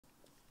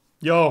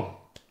Yo,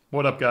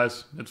 what up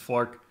guys? It's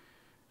Flark,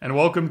 and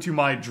welcome to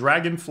my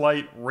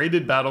Dragonflight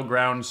Rated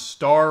Battlegrounds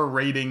star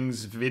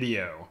ratings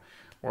video,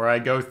 where I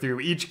go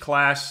through each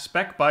class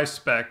spec by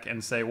spec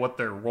and say what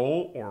their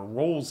role or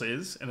roles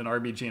is in an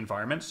RBG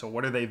environment. So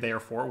what are they there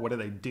for, what do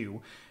they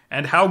do,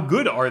 and how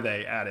good are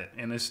they at it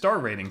in a star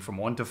rating from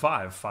 1 to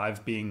 5,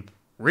 5 being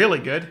really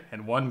good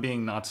and 1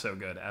 being not so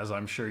good, as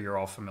I'm sure you're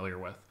all familiar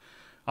with.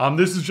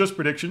 This is just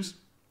predictions.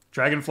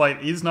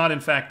 Dragonflight is not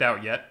in fact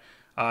out yet.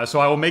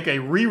 So I will make a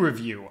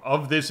re-review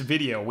of this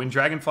video when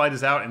Dragonflight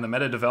is out and the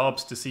meta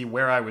develops to see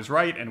where I was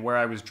right and where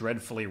I was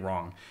dreadfully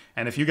wrong.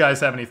 And if you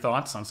guys have any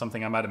thoughts on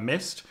something I might have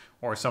missed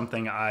or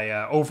something I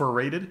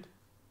overrated,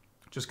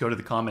 just go to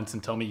the comments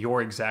and tell me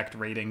your exact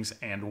ratings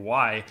and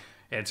why.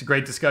 It's a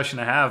great discussion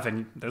to have,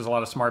 and there's a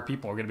lot of smart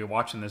people who are going to be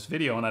watching this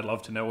video, and I'd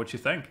love to know what you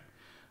think.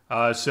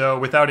 So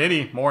without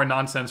any more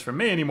nonsense from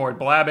me, any more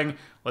blabbing,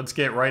 let's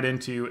get right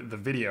into the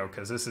video,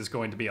 because this is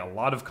going to be a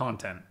lot of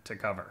content to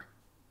cover.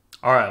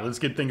 Alright, let's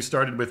get things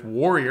started with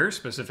Warrior,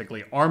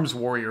 specifically Arms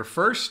Warrior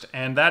first,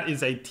 and that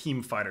is a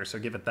team fighter, so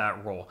give it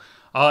that role.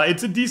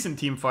 It's a decent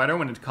team fighter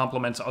when it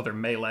complements other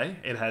melee.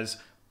 It has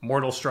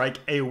Mortal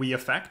Strike AoE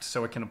effect,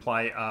 so it can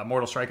apply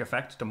Mortal Strike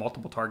effect to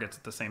multiple targets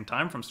at the same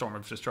time from Storm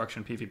of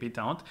Destruction PvP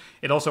talent.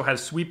 It also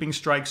has Sweeping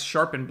Strikes,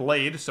 Sharpened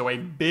Blade, so a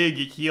big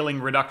healing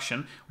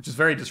reduction, which is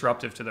very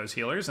disruptive to those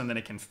healers, and then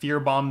it can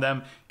Fear Bomb them,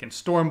 it can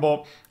Storm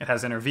Bolt, it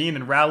has Intervene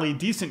and Rally,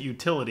 decent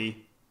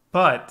utility,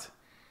 but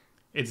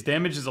its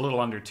damage is a little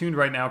undertuned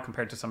right now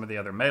compared to some of the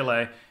other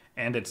melee,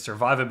 and its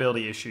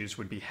survivability issues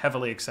would be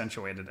heavily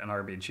accentuated in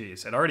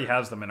RBGs. It already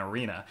has them in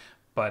Arena,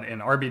 but in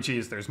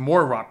RBGs there's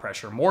more rot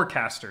pressure, more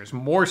casters,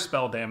 more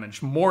spell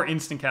damage, more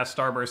instant cast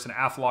starburst and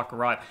Aflock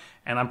rot,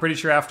 and I'm pretty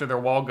sure after their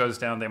wall goes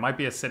down they might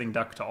be a sitting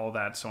duck to all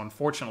that, so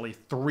unfortunately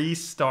 3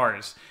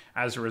 stars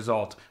as a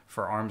result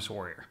for Arms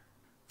Warrior.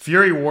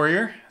 Fury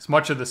Warrior is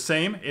much of the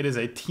same. It is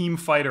a team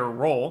fighter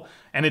role,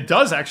 and it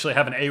does actually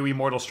have an AoE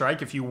Mortal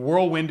Strike. If you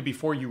Whirlwind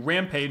before you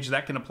Rampage,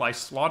 that can apply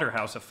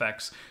Slaughterhouse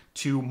effects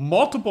to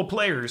multiple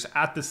players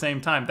at the same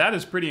time. That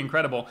is pretty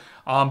incredible,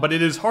 but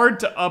it is hard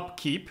to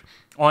upkeep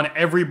on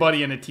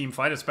everybody in a team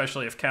fight,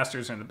 especially if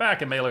casters are in the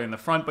back and melee in the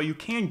front, but you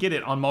can get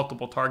it on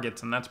multiple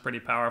targets, and that's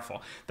pretty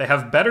powerful. They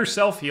have better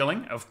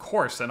self-healing, of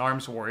course, than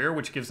Arms Warrior,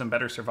 which gives them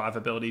better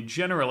survivability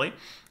generally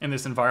in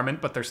this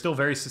environment, but they're still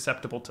very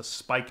susceptible to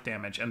spike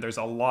damage, and there's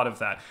a lot of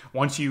that.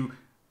 Once you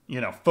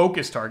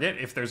focus target,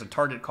 if there's a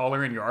target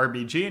caller in your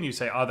RBG and you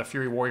say, the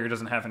Fury Warrior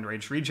doesn't have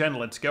enraged regen,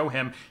 let's go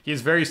him, he is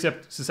very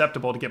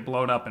susceptible to get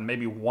blown up in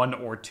maybe 1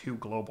 or 2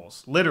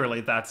 globals. Literally,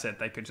 that's it.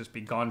 They could just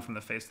be gone from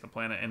the face of the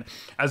planet. And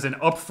as an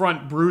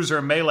upfront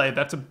bruiser melee,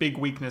 that's a big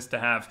weakness to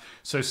have.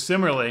 So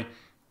similarly,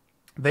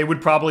 they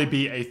would probably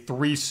be a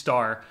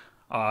 3-star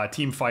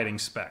team fighting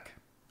spec.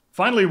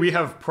 Finally, we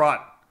have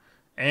Prot.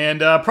 And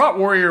Prot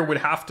Warrior would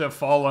have to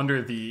fall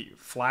under the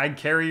flag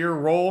carrier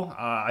role.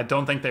 I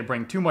don't think they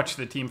bring too much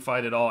to the team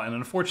fight at all, and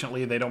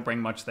unfortunately they don't bring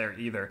much there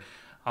either.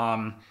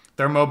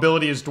 Their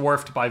mobility is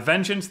dwarfed by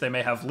Vengeance. They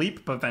may have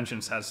Leap, but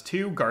Vengeance has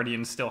 2.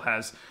 Guardian still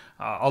has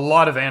a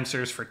lot of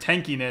answers for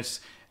tankiness,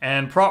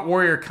 and Prot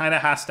Warrior kind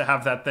of has to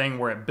have that thing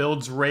where it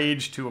builds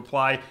Rage to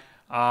apply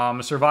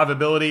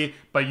survivability,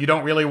 but you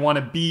don't really want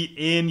to be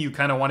in. You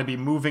kind of want to be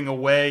moving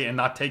away and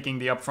not taking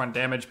the upfront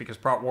damage, because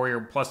Prot Warrior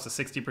plus the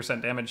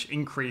 60% damage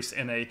increase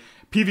in a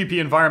PvP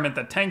environment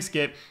that tanks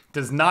get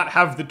does not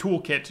have the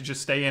toolkit to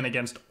just stay in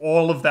against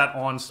all of that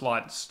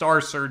onslaught, Star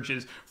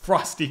Surges,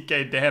 Frost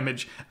DK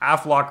damage,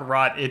 Aflock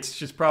rot. It's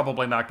just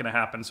probably not going to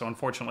happen. So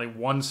unfortunately,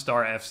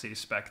 1-star FC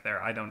spec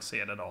there. I don't see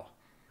it at all.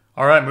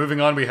 Alright, moving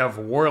on, we have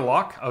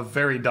Warlock, a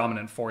very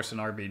dominant force in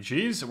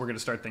RBGs. We're going to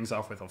start things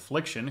off with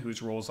Affliction,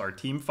 whose roles are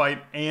team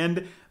fight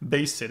and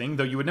base sitting,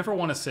 though you would never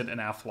want to sit an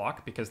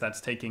Aflock because that's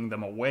taking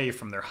them away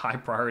from their high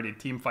priority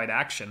team fight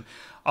action.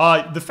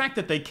 The fact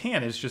that they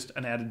can is just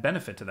an added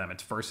benefit to them.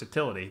 It's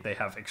versatility. They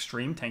have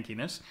extreme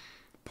tankiness,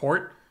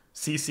 port,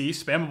 CC,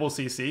 spammable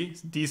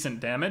CC, decent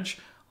damage,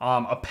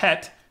 a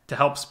pet to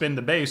help spin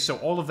the base, so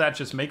all of that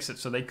just makes it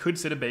so they could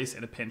sit a base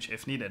in a pinch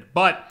if needed.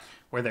 But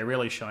where they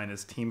really shine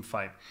is team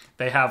fight.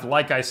 They have,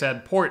 like I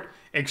said, port,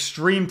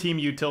 extreme team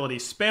utility,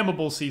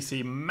 spammable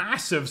CC,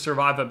 massive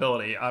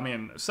survivability. I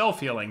mean,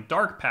 self-healing,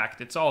 Dark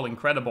Pact, it's all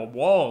incredible.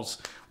 Walls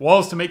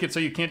to make it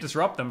so you can't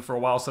disrupt them for a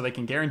while so they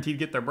can guaranteed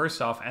get their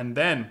bursts off. And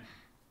then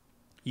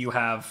you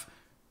have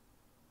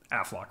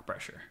Aflock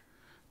pressure.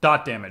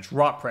 Dot damage,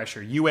 rot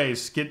pressure,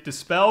 UAs get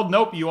dispelled.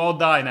 Nope, you all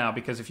die now,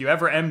 because if you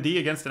ever MD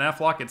against an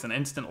Aflock, it's an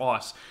instant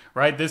loss,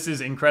 right? This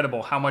is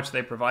incredible how much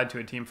they provide to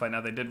a team fight.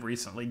 Now, they did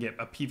recently get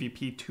a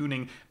PvP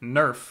tuning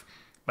nerf,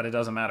 but it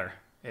doesn't matter.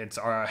 It's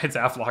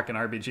Aflock and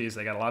RBGs.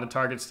 They got a lot of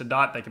targets to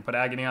dot. They can put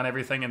agony on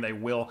everything, and they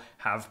will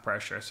have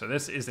pressure. So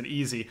this is an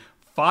easy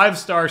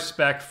 5-star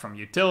spec from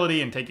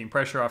utility and taking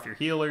pressure off your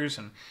healers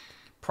and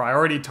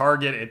priority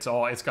target.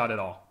 It's got it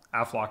all.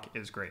 Aflock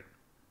is great.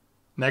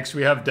 Next,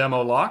 we have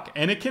Demo Lock,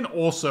 and it can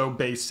also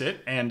base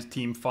sit and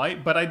team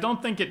fight, but I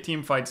don't think it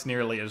team fights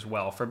nearly as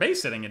well. For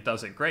base sitting, it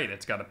does it great.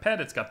 It's got a pet,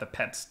 it's got the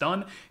pet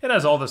stun, it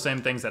has all the same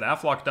things that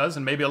Aflock does,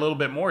 and maybe a little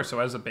bit more, so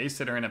as a base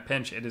sitter in a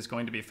pinch, it is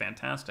going to be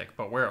fantastic.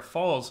 But where it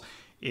falls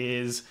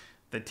is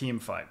the team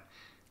fight.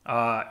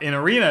 In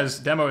arenas,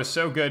 Demo is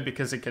so good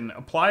because it can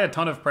apply a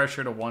ton of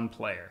pressure to one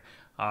player.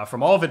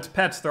 From all of its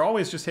pets, they're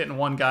always just hitting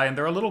one guy, and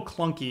they're a little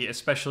clunky,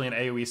 especially in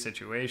AoE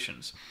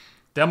situations.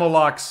 Demo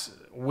Lock's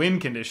win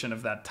condition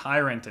of that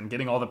Tyrant and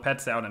getting all the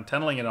pets out and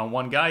tunneling it on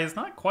one guy is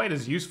not quite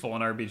as useful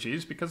in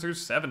RBGs because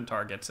there's 7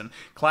 targets, and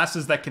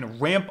classes that can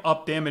ramp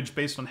up damage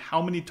based on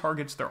how many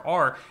targets there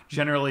are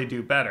generally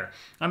do better.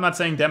 I'm not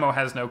saying Demo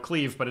has no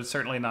cleave, but it's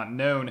certainly not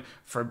known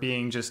for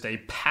being just a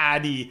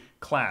paddy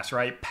class,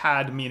 right?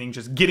 Pad meaning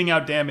just getting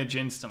out damage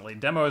instantly.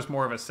 Demo is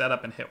more of a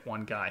setup and hit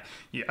one guy.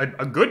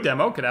 A good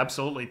Demo could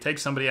absolutely take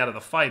somebody out of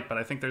the fight, but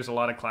I think there's a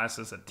lot of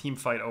classes that team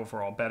fight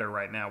overall better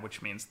right now,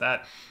 which means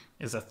that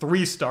is a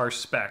 3-star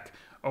spec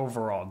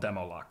overall,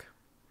 Demo Lock.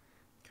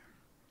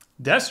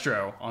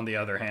 Destro, on the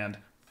other hand,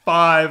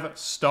 5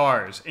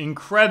 stars.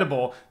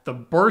 Incredible, the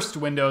burst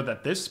window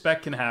that this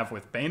spec can have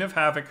with Bane of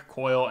Havoc,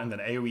 Coil, and then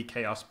AoE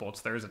Chaos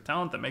Bolts. There is a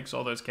talent that makes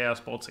all those Chaos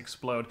Bolts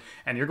explode,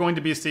 and you're going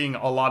to be seeing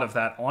a lot of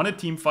that on a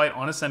team fight,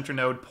 on a center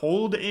node,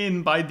 pulled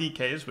in by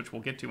DKs, which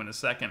we'll get to in a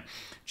second.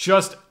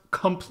 Just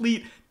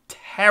complete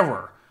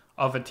terror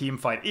of a team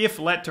fight, if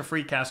let to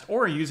free cast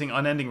or using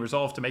Unending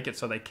Resolve to make it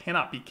so they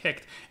cannot be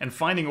kicked, and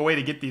finding a way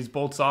to get these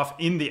bolts off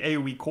in the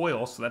AoE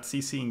coil, so that's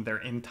CCing their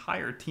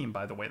entire team,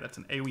 by the way. That's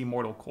an AoE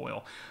Mortal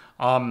Coil.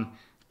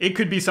 It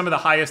could be some of the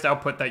highest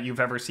output that you've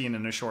ever seen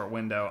in a short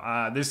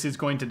window. This is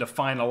going to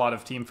define a lot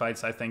of team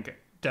fights. I think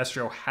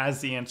Destro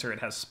has the answer. It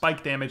has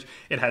spike damage,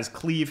 it has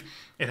cleave,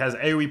 it has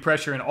AoE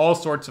pressure in all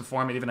sorts of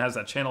form, it even has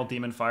that channel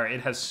Demon Fire.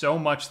 It has so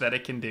much that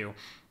it can do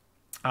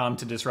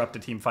to disrupt a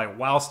team fight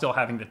while still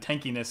having the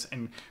tankiness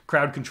and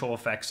crowd control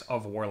effects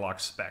of Warlock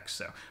specs.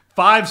 So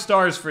 5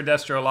 stars for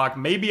Destro Lock.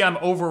 Maybe I'm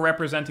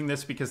over-representing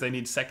this because they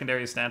need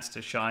secondary stats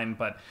to shine,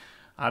 but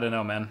I don't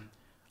know, man.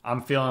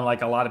 I'm feeling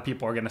like a lot of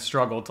people are going to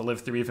struggle to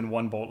live through even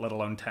 1 bolt, let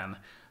alone 10.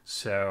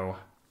 So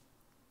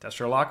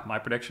Destro Lock, my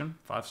prediction,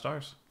 5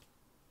 stars.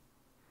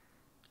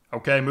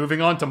 Okay,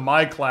 moving on to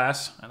my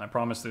class, and I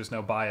promise there's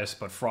no bias,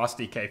 but Frost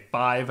DK,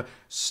 5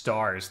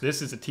 stars.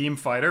 This is a team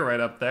fighter right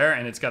up there,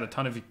 and it's got a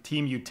ton of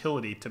team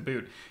utility to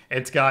boot.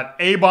 It's got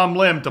A-Bomb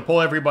Limb to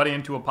pull everybody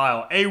into a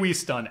pile, AoE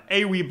Stun,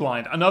 AoE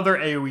Blind, another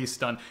AoE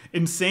Stun,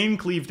 insane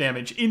cleave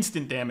damage,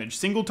 instant damage,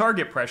 single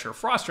target pressure,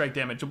 Frost Strike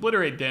damage,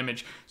 Obliterate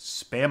damage,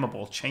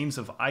 spammable, Chains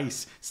of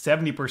Ice,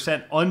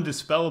 70%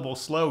 undispellable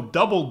slow,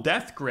 double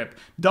Death Grip,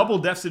 double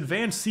Death's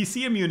Advance,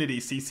 CC immunity,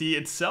 CC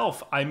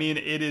itself. I mean,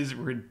 it is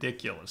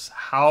ridiculous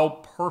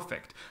how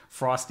perfect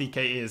Frost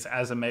DK is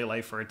as a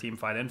melee for a team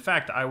fight. In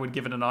fact, I would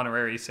give it an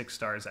honorary 6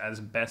 stars as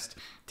best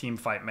team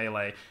fight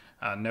melee,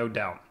 no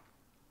doubt.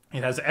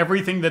 It has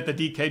everything that the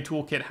DK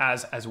toolkit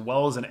has, as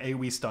well as an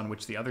AoE stun,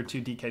 which the other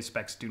 2 DK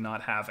specs do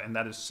not have, and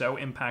that is so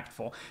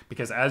impactful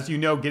because, as you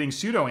know, getting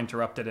pseudo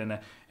interrupted in an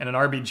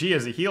RBG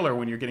as a healer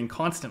when you're getting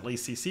constantly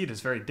CC'd is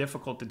very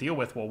difficult to deal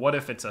with. Well, what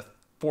if it's a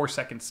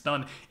 4-second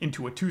stun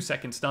into a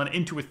 2-second stun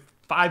into a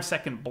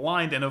 5-second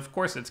blind, and of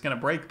course it's going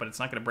to break, but it's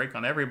not going to break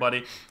on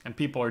everybody, and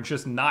people are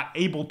just not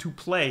able to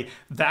play.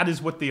 That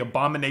is what the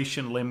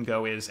Abomination Limb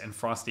Go is, and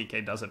Frost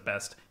DK does it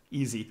best.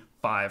 Easy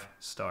 5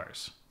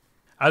 stars.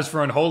 As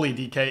for Unholy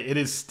DK, it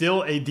is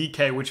still a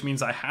DK, which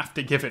means I have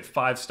to give it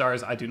 5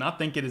 stars. I do not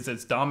think it is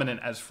as dominant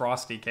as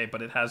Frost DK,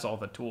 but it has all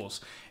the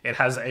tools. It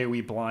has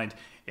AoE Blind,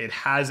 it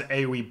has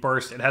AoE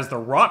Burst, it has the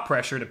Rot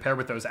Pressure to pair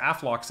with those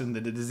Aflocks in the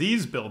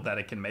disease build that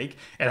it can make,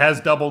 it has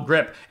Double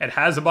Grip, it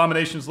has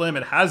Abomination's Limb,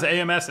 it has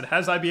AMS, it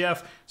has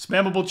IBF,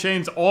 Spammable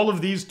Chains, all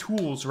of these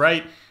tools,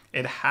 right?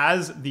 It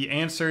has the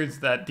answers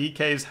that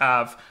DKs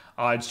have.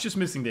 It's just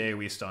missing the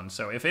AoE stun.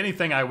 So if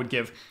anything, I would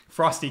give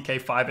Frost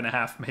DK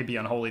 5.5, maybe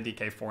Unholy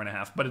DK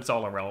 4.5, but it's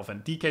all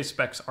irrelevant. DK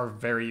specs are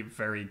very,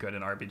 very good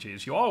in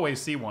RBGs. You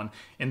always see one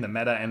in the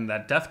meta, and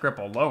that Death Grip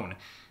alone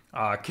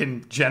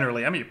can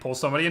generally, I mean, you pull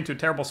somebody into a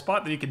terrible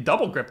spot, then you can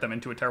double grip them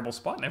into a terrible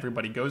spot, and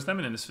everybody goes them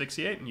in an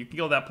asphyxiate, and you can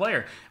kill that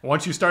player.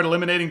 Once you start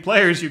eliminating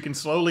players, you can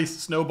slowly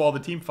snowball the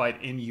team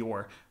fight in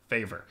your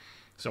favor.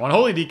 So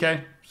Unholy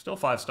DK, still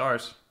 5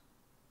 stars.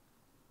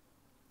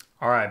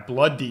 All right,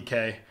 Blood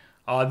DK.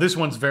 This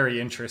one's very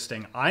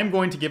interesting. I'm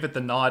going to give it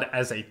the nod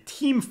as a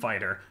team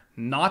fighter,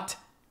 not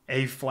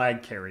a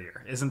flag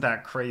carrier. Isn't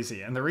that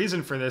crazy? And the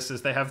reason for this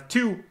is they have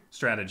 2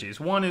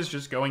 strategies. One is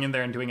just going in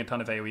there and doing a ton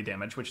of AoE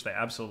damage, which they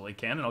absolutely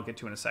can, and I'll get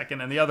to in a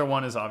second. And the other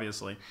one is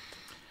obviously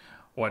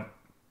what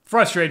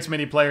frustrates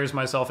many players,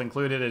 myself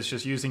included, is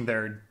just using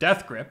their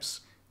death grips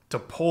to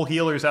pull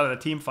healers out of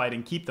the team fight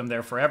and keep them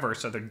there forever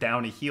so they're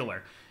down a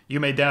healer. You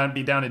may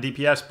be down a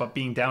DPS, but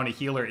being down a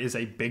healer is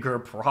a bigger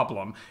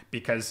problem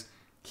because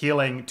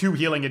healing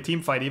a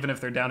team fight, even if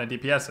they're down a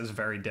DPS, is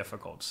very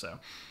difficult. So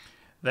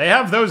they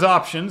have those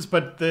options,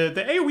 but the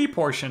AoE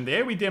portion, the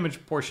AoE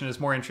damage portion is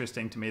more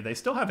interesting to me. They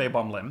still have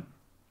A-Bomb Limb.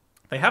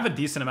 They have a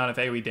decent amount of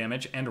AoE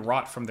damage and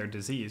rot from their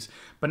disease,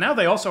 but now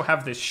they also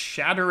have this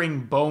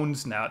Shattering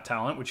Bones now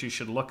talent, which you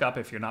should look up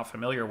if you're not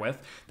familiar with,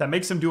 that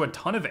makes them do a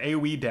ton of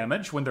AoE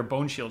damage when their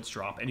bone shields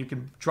drop, and you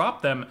can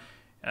drop them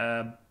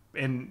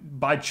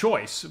by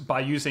choice by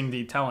using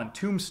the talent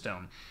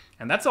Tombstone.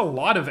 And that's a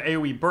lot of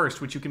AoE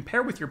burst, which you can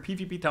pair with your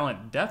PvP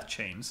talent Death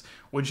Chains,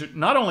 which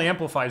not only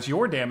amplifies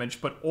your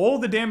damage, but all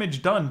the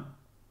damage done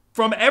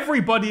from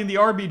everybody in the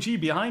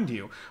RBG behind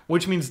you,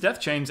 which means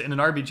Death Chains in an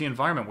RBG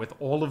environment with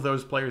all of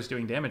those players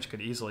doing damage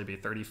could easily be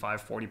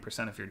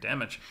 35–40% of your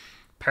damage.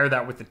 Pair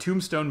that with the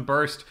Tombstone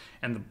burst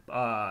and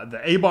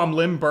the A-Bomb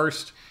Limb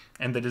burst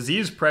and the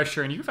disease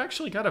pressure, and you've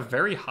actually got a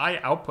very high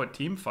output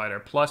team fighter.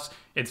 Plus,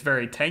 it's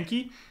very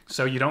tanky,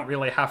 so you don't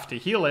really have to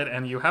heal it,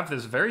 and you have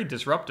this very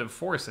disruptive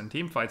force in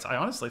team fights. I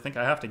honestly think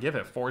I have to give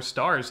it 4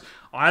 stars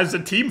as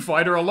a team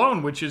fighter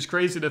alone, which is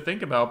crazy to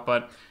think about,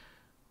 but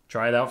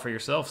try it out for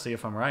yourself, see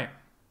if I'm right.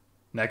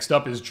 Next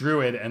up is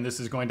Druid, and this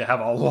is going to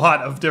have a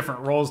lot of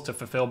different roles to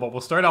fulfill, but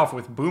we'll start off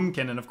with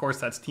Boomkin, and of course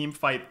that's team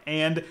fight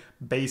and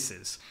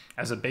bases.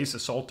 As a base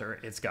assaulter,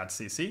 it's got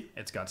CC,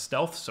 it's got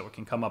stealth, so it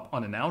can come up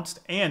unannounced,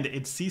 and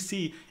it's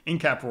CC,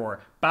 Incap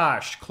Roar,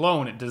 Bash,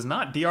 Clone. It does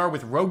not DR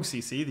with Rogue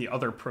CC, the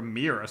other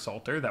premier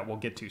assaulter that we'll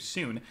get to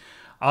soon.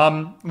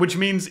 Which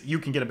means you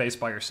can get a base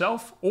by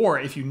yourself, or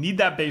if you need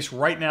that base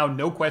right now,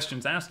 no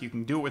questions asked, you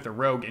can do it with a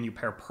rogue and you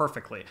pair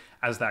perfectly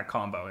as that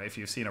combo. If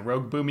you've seen a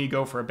rogue boomy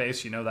go for a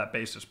base, you know that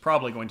base is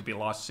probably going to be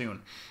lost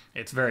soon.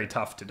 It's very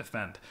tough to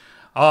defend.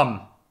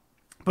 But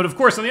of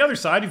course, on the other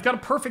side, you've got a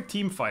perfect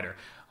team fighter.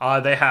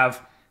 They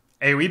have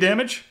AoE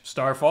damage,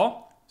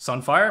 Starfall,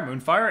 Sunfire,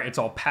 Moonfire. It's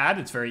all pad,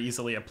 it's very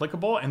easily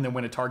applicable, and then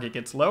when a target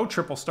gets low,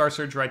 triple Star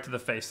Surge right to the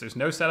face. There's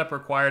no setup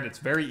required, it's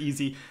very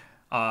easy.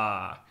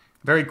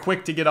 Very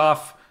quick to get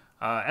off,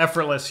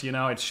 effortless, you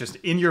know, it's just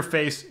in your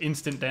face,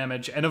 instant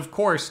damage. And of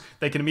course,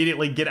 they can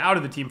immediately get out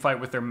of the team fight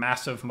with their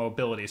massive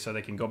mobility. So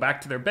they can go back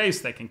to their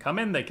base, they can come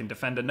in, they can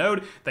defend a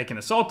node, they can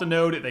assault a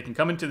node, they can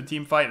come into the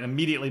team fight and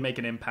immediately make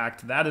an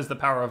impact. That is the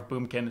power of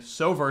Boomkin.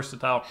 So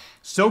versatile,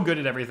 so good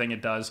at everything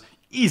it does.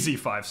 Easy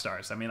 5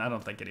 stars. I mean, I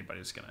don't think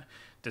anybody's going to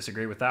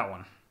disagree with that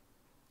one.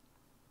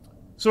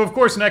 So of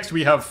course, next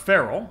we have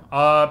Feral.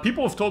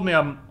 People have told me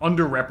I'm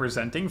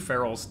underrepresenting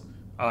Feral's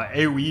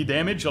AoE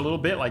damage a little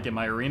bit, like in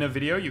my arena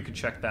video. You can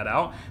check that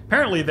out.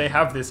 Apparently they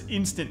have this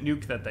instant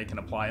nuke that they can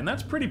apply, and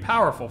that's pretty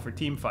powerful for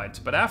team fights.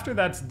 But after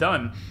that's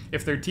done,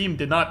 if their team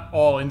did not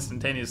all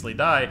instantaneously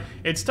die,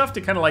 it's tough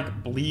to kind of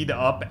like bleed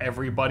up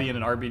everybody in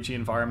an RBG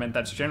environment.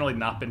 That's generally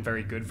not been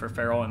very good for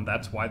Feral, and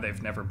that's why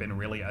they've never been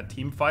really a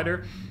team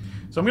fighter.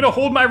 So I'm going to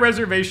hold my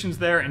reservations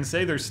there and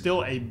say there's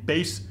still a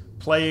base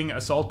playing,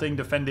 assaulting,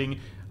 defending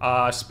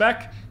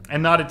Spec,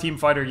 and not a team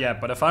fighter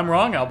yet. But if I'm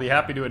wrong, I'll be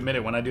happy to admit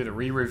it when I do the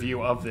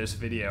re-review of this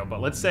video. But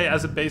let's say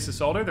as a base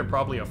assaulter, they're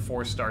probably a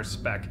 4-star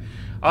Spec.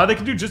 They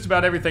can do just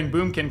about everything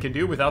Boomkin can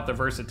do without the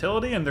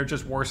versatility, and they're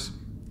just worse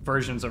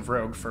versions of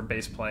Rogue for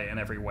base play in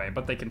every way.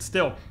 But they can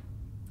still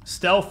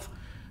stealth,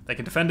 they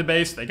can defend a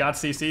base, they got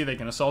CC, they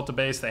can assault a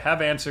base, they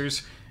have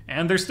answers,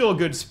 and they're still a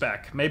good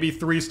Spec. Maybe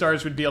 3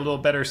 stars would be a little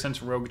better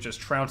since Rogue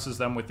just trounces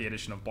them with the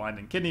addition of Blind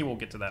and Kidney. We'll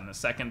get to that in a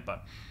second,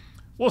 but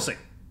we'll see.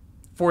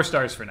 4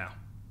 stars for now.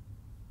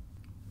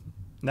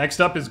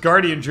 Next up is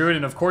Guardian Druid,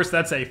 and of course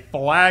that's a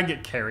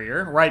flag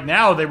carrier. Right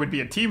now they would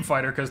be a team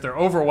fighter because they're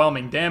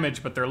overwhelming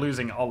damage, but they're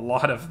losing a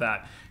lot of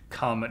that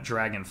come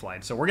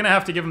Dragonflight. So we're going to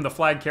have to give them the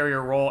flag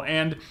carrier role,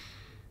 and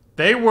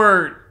they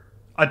were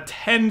a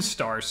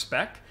 10-star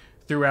Spec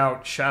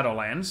throughout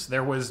Shadowlands.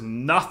 There was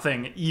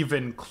nothing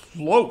even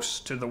close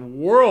to the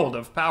world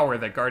of power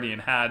that Guardian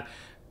had.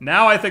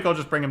 Now I think I'll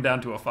just bring them down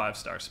to a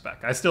 5-star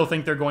Spec. I still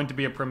think they're going to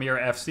be a premier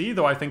FC,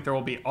 though I think there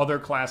will be other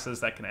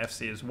classes that can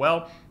FC as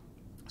well.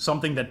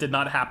 Something that did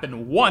not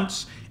happen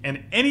once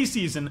in any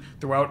season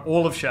throughout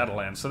all of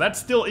Shadowlands. So that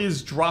still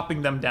is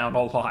dropping them down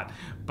a lot.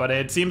 But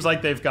it seems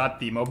like they've got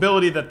the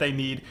mobility that they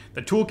need,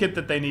 the toolkit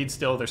that they need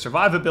still, their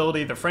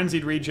survivability, the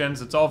frenzied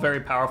regens. It's all very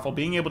powerful.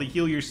 Being able to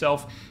heal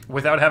yourself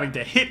without having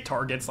to hit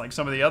targets like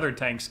some of the other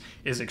tanks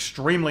is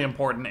extremely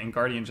important, and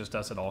Guardian just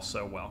does it all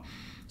so well.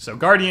 So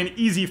Guardian,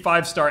 easy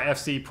 5-star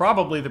FC,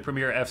 probably the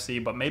premier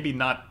FC, but maybe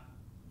not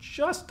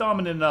just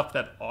dominant enough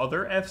that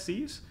other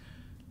FCs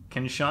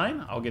can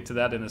shine. I'll get to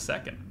that in a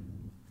second.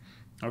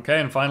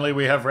 Okay, and finally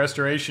we have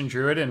Restoration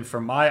Druid, and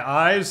for my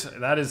eyes,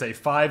 that is a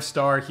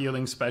 5-star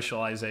healing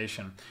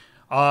specialization.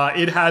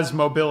 It has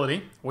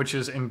mobility, which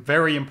is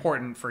very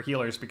important for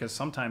healers because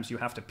sometimes you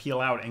have to peel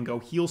out and go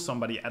heal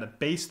somebody at a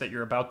base that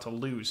you're about to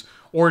lose,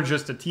 or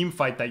just a team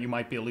fight that you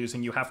might be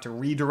losing. You have to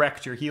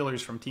redirect your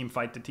healers from team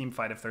fight to team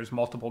fight if there's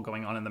multiple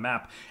going on in the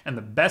map. And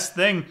the best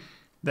thing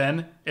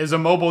then is a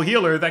mobile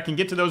healer that can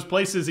get to those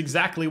places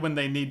exactly when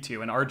they need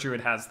to, and our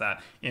Druid has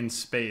that in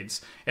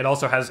spades. It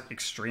also has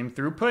extreme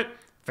throughput,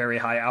 very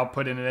high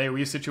output in an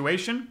AoE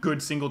situation,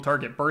 good single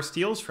target burst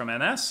heals from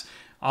NS,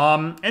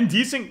 and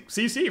decent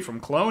CC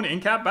from Clone,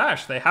 Incap,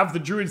 Bash. They have the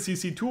Druid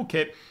CC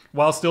toolkit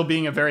while still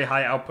being a very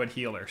high output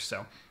healer,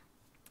 so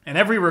In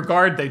every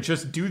regard, they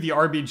just do the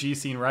RBG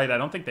scene right. I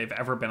don't think they've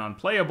ever been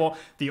unplayable.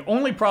 The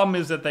only problem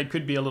is that they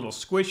could be a little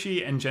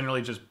squishy, and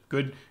generally just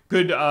good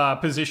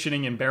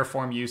positioning and bear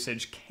form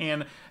usage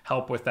can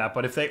help with that.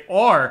 But if they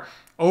are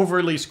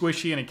overly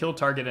squishy and a kill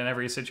target in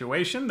every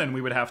situation, then we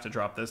would have to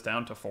drop this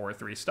down to 4 or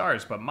 3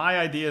 stars. But my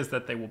idea is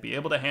that they will be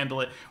able to handle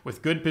it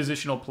with good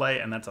positional play,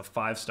 and that's a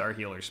 5-star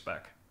healer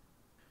spec.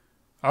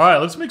 All right,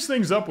 let's mix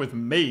things up with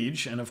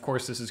Mage, and of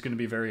course this is going to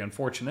be very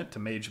unfortunate to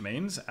Mage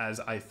mains, as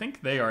I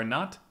think they are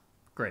not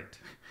great.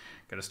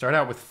 Going to start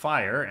out with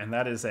Fire, and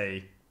that is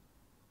a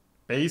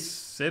base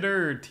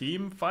sitter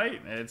team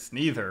fight? It's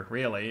neither,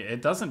 really.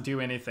 It doesn't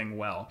do anything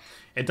well.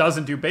 It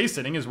doesn't do base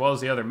sitting as well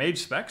as the other Mage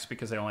specs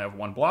because they only have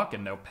 1 block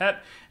and no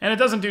pet, and it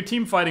doesn't do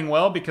team fighting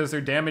well because their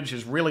damage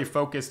is really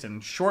focused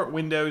in short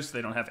windows.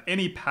 They don't have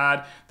any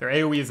pad. Their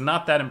AoE is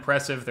not that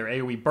impressive. Their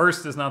AoE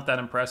burst is not that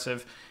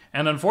impressive,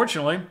 and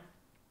unfortunately,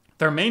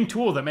 their main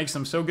tool that makes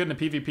them so good in a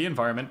PvP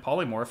environment,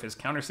 Polymorph, is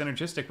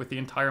counter-synergistic with the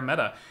entire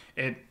meta.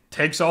 It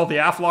takes all the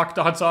Aflock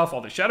dots off,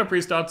 all the Shadow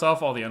Priest dots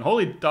off, all the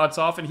Unholy dots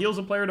off, and heals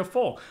a player to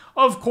full.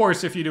 Of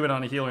course, if you do it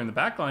on a healer in the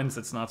backlines,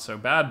 it's not so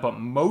bad, but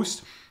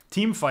most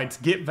team fights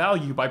get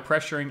value by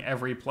pressuring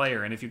every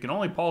player, and if you can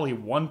only poly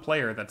 1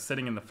 player that's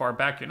sitting in the far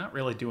back, you're not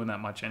really doing that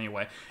much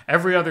anyway.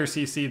 Every other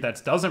CC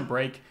that doesn't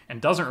break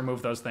and doesn't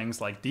remove those things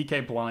like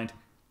DK Blind,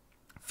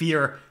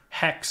 Fear,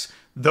 Hex,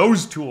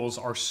 those tools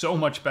are so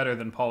much better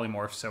than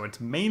Polymorph, so its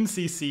main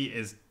CC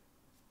is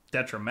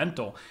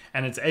detrimental,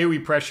 and its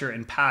AoE pressure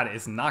and pad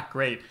is not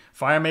great.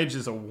 Fire Mage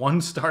is a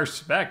 1-star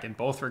spec in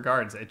both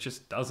regards. It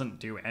just doesn't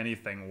do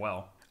anything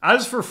well.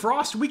 As for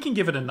Frost, we can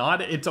give it a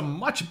nod. It's a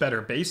much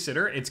better base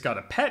sitter. It's got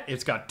a pet.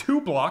 It's got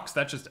 2 blocks.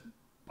 That just,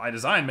 by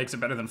design, makes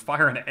it better than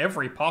Fire in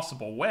every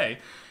possible way.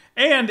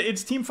 And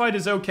its teamfight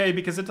is okay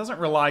because it doesn't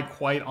rely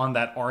quite on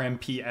that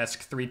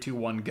RMP-esque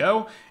 3-2-1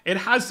 go. It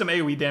has some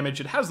AoE damage,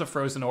 it has the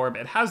Frozen Orb,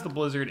 it has the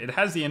Blizzard, it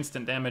has the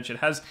instant damage, it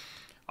has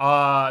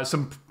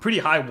some pretty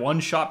high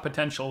one-shot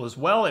potential as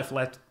well if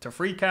left to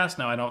free cast.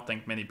 Now, I don't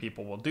think many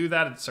people will do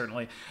that. It's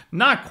certainly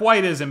not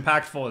quite as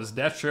impactful as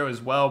Destro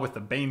as well with the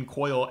Bane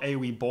Coil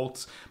AoE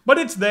bolts, but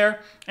it's there,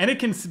 and it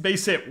can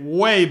base it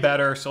way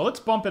better, so let's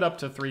bump it up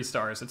to 3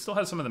 stars. It still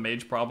has some of the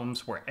mage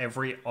problems where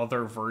every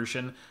other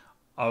version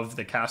of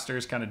the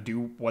casters kind of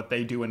do what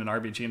they do in an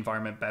RBG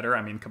environment better.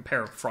 I mean,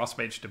 compare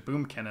Frostmage to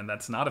Boomkin, and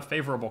that's not a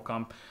favorable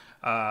comp.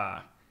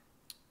 Now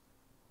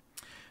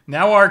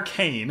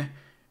Arcane,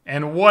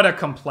 and what a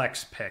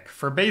complex pick.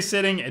 For base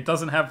hitting, it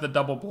doesn't have the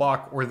double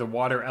block or the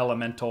water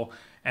elemental,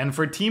 and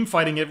for team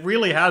fighting, it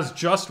really has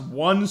just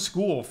 1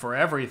 school for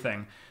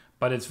everything.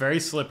 But it's very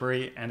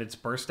slippery, and its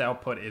burst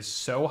output is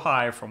so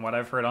high from what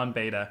I've heard on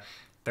beta.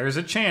 There's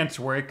a chance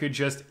where it could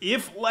just,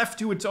 if left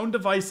to its own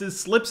devices,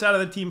 slips out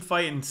of the team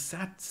fight and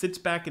sits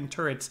back in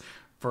turrets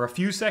for a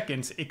few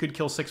seconds. It could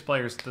kill 6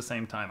 players at the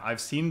same time. I've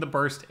seen the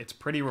burst. It's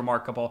pretty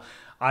remarkable.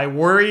 I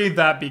worry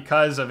that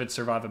because of its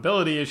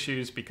survivability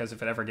issues, because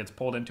if it ever gets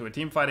pulled into a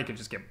team fight, it could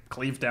just get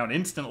cleaved down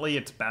instantly.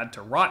 It's bad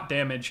to rot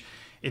damage.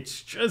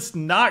 It's just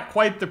not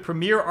quite the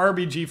premier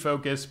RBG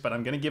focus, but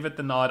I'm going to give it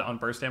the nod on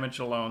burst damage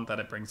alone that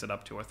it brings it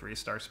up to a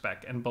 3-star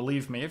spec. And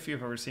believe me, if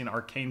you've ever seen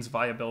Arcane's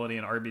viability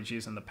in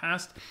RBGs in the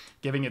past,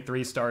 giving it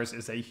 3 stars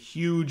is a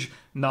huge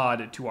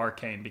nod to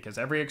Arcane, because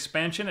every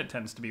expansion, it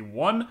tends to be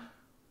 1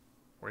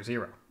 or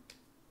 0.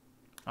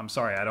 I'm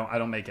sorry, I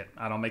don't make it.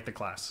 I don't make the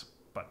class,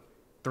 but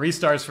 3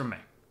 stars from me.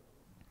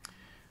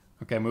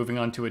 Okay, moving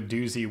on to a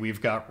doozy, we've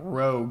got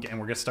Rogue, and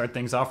we're going to start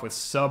things off with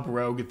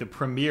Sub-Rogue, the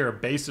premier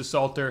base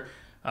assaulter,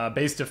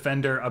 base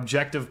defender,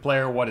 objective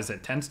player. What is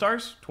it, 10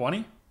 stars?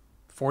 20?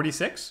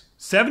 46?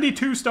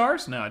 72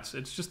 stars? No, it's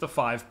just a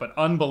 5, but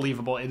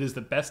unbelievable. It is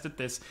the best at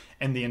this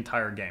in the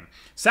entire game.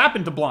 Sap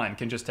into Blind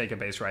can just take a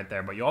base right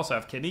there, but you also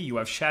have Kidney, you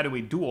have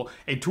Shadowy Duel,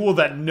 a tool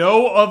that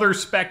no other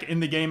spec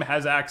in the game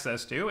has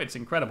access to. It's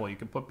incredible. You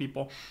can put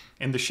people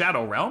in the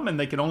Shadow Realm, and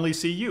they can only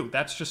see you.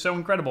 That's just so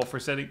incredible for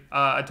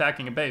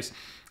attacking a base.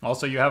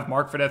 Also, you have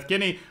Mark for Death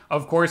Guinea,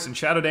 of course, and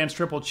Shadow Dance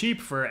Triple Cheap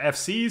for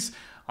FCs.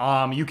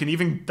 You can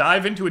even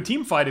dive into a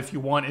team fight if you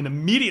want and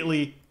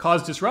immediately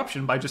cause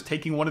disruption by just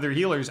taking one of their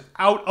healers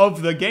out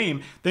of the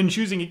game, then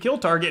choosing a kill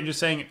target and just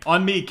saying,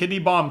 on me, Kidney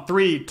Bomb,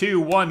 3, 2,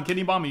 1,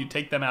 Kidney Bomb, and you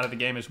take them out of the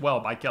game as well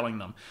by killing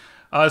them.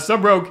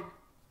 Sub-Rogue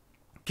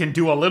can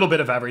do a little bit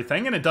of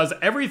everything, and it does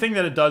everything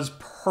that it does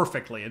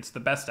perfectly. It's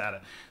the best at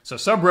it. So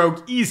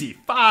Sub-Rogue, easy,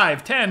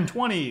 5, 10,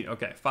 20.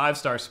 Okay,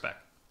 5-star spec.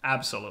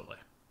 Absolutely.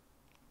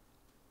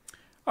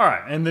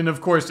 Alright, and then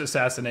of course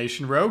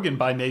Assassination Rogue, and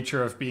by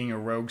nature of being a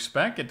rogue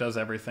spec, it does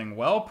everything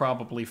well,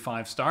 probably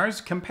 5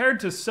 stars. Compared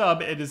to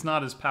Sub, it is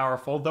not as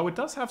powerful, though it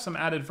does have some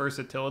added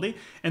versatility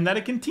in that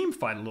it can team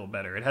fight a little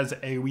better. It has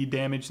AoE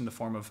damage in the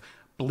form of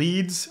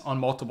bleeds on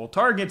multiple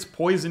targets,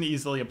 poison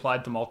easily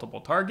applied to multiple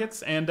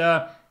targets, and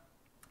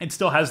it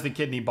still has the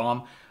Kidney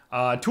Bomb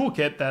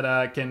toolkit that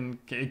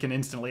it can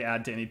instantly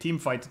add to any team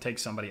fight to take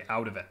somebody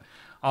out of it.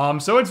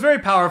 So it's very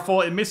powerful.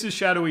 It misses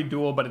Shadowy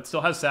Duel, but it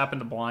still has Sap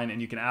into Blind, and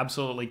you can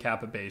absolutely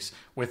cap a base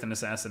with an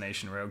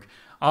Assassination Rogue.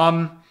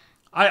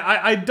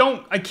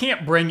 I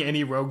can't bring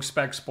any rogue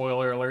spec,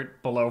 spoiler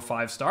alert, below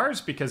 5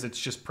 stars because it's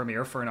just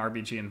premier for an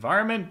RBG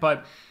environment,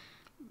 but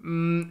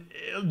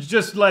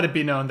just let it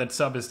be known that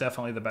sub is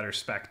definitely the better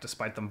spec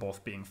despite them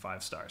both being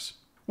 5 stars.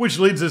 Which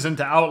leads us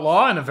into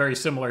Outlaw, and a very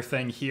similar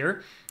thing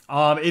here.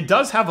 It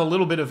does have a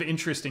little bit of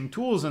interesting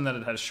tools in that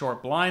it has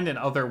short blind and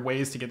other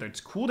ways to get its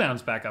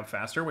cooldowns back up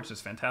faster, which is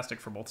fantastic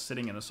for both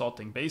sitting and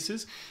assaulting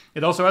bases.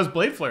 It also has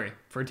Blade Flurry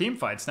for team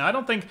fights. Now, I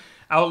don't think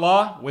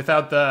Outlaw,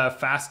 without the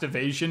fast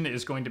evasion,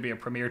 is going to be a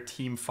premier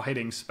team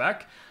fighting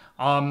spec.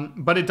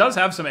 But it does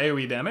have some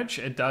AoE damage.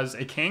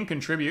 It can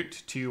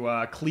contribute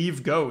to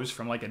cleave goes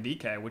from like a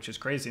DK, which is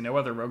crazy. No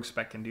other rogue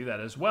spec can do that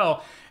as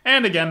well.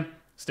 And again,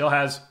 still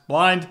has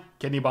blind,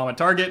 kidney bomb a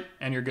target,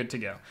 and you're good to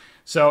go.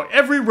 So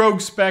every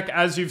rogue spec,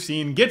 as you've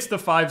seen, gets the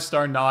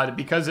 5-star nod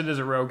because it is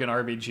a rogue in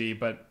RBG,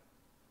 but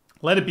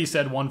let it be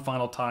said one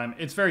final time,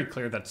 it's very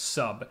clear that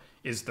sub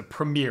is the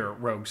premier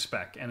rogue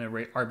spec in an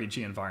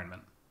RBG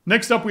environment.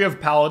 Next up, we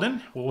have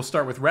Paladin. We'll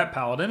start with Rep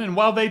Paladin, and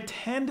while they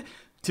tend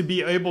to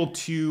be able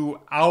to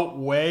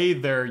outweigh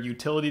their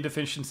utility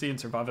deficiency and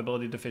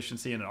survivability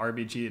deficiency in an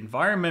RBG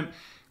environment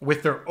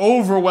with their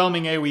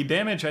overwhelming AoE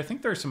damage, I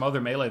think there are some other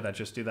melee that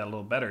just do that a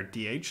little better.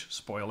 DH,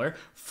 spoiler.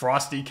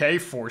 Frost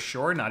DK, for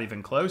sure, not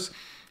even close.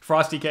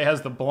 Frost DK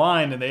has the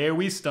blind and the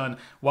AoE stun,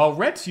 while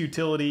Ret's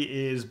utility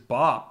is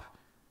Bop,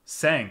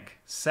 Sank,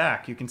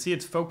 Sack. You can see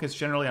it's focused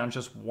generally on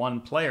just one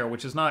player,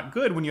 which is not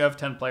good when you have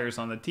 10 players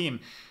on the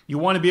team. You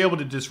want to be able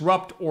to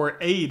disrupt or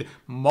aid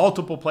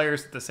multiple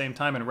players at the same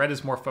time, and Red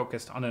is more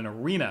focused on an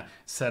arena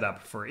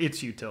setup for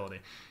its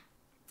utility.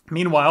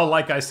 Meanwhile,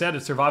 like I said,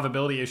 its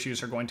survivability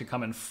issues are going to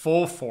come in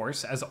full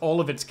force as all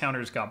of its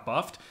counters got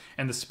buffed,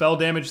 and the spell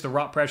damage, the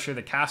rot pressure,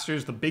 the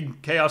casters, the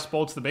big chaos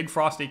bolts, the big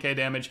frost DK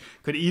damage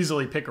could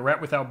easily pick a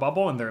Ret without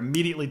bubble, and they're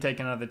immediately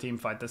taken out of the team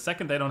fight. The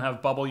second they don't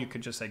have bubble, you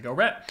could just say go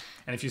Ret.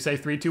 And if you say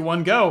 3, 2,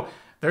 1, go,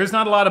 there's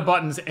not a lot of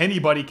buttons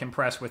anybody can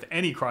press with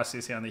any cross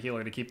CC on the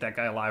healer to keep that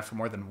guy alive for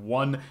more than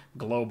 1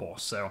 global.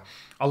 So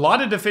a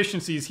lot of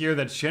deficiencies here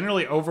that's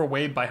generally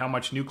overweighed by how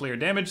much nuclear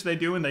damage they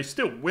do, and they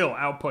still will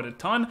output a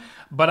ton,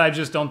 but I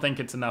just don't think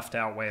it's enough to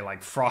outweigh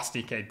like Frost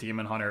DK,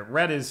 Demon Hunter.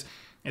 Red is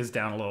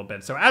down a little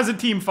bit. So as a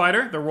team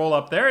fighter, the roll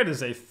up there, it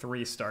is a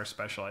 3-star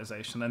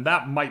specialization, and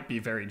that might be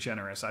very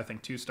generous. I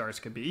think 2 stars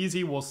could be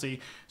easy. We'll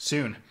see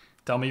soon.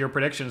 Tell me your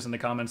predictions in the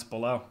comments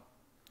below.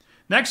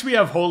 Next, we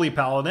have Holy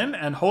Paladin,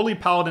 and Holy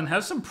Paladin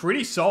has some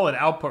pretty solid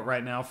output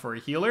right now for a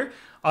healer.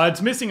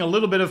 It's missing a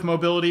little bit of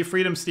mobility.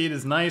 Freedom Steed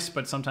is nice,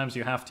 but sometimes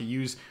you have to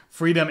use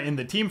Freedom in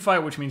the team fight,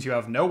 which means you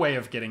have no way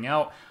of getting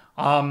out.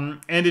 And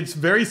it's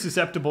very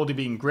susceptible to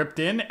being gripped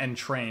in and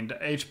trained.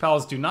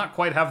 H-Pals do not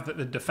quite have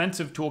the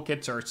defensive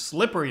toolkits or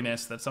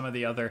slipperiness that some of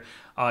the other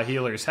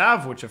healers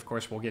have, which of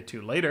course we'll get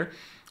to later.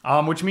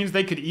 Which means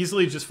they could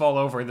easily just fall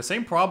over. The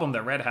same problem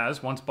that Red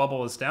has, once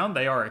Bubble is down,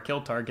 they are a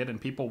kill target,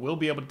 and people will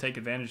be able to take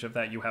advantage of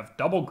that. You have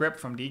double grip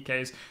from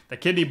DKs, the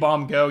Kidney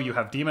Bomb go, you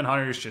have Demon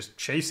Hunters just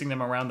chasing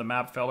them around the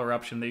map, Fell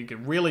Eruption. They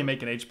could really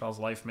make an H-Pal's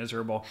life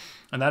miserable,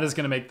 and that is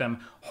going to make them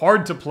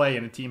hard to play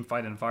in a team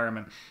fight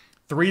environment.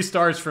 3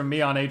 stars from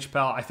me on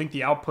H-Pal. I think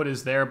the output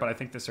is there, but I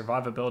think the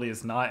survivability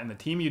is not, and the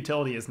team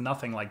utility is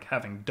nothing like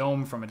having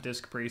Dome from a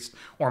Disc Priest,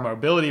 or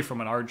Mobility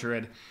from an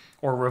Ardruid,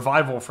 or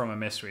Revival from a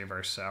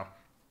Mistweaver, so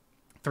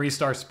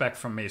 3-star spec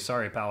from me.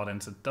 Sorry,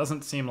 Paladins. It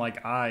doesn't seem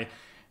like I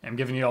am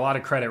giving you a lot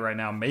of credit right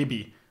now.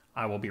 Maybe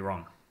I will be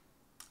wrong.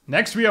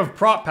 Next, we have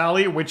Prop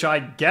Pally, which I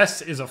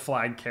guess is a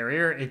flag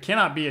carrier. It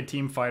cannot be a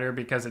team fighter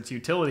because its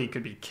utility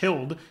could be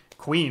killed.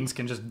 Queens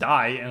can just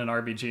die in an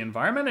RBG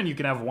environment, and you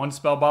can have 1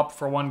 spell bop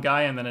for 1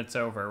 guy, and then it's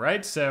over,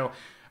 right? So,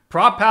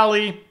 Prop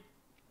Pally,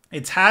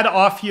 it's had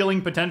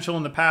off-healing potential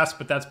in the past,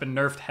 but that's been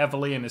nerfed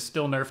heavily and is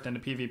still nerfed in a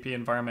PvP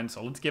environment,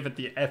 so let's give it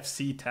the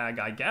FC tag,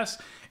 I guess,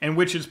 and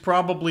which is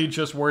probably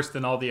just worse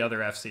than all the other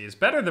FCs.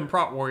 Better than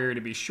Prop Warrior,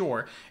 to be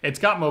sure. It's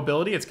got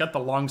mobility, it's got the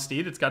long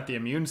steed, it's got the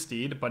immune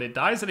steed, but it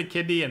dies at a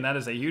kidney, and that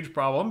is a huge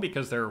problem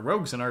because there are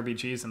rogues in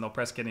RBGs, and they'll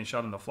press kidney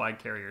shot on the flag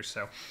carriers,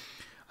 so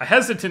a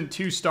hesitant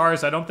 2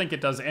 stars. I don't think it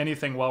does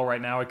anything well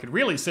right now. It could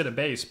really sit a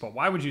base, but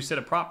why would you sit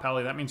a Prop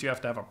Pally? That means you have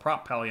to have a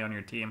Prop Pally on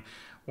your team,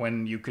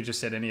 when you could just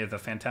sit any of the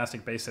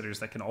fantastic base hitters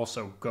that can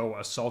also go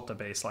assault a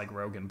base like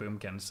Rogue and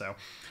Boomkin. So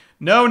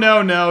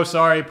no,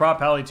 sorry, Prop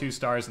Pally 2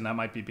 stars, and that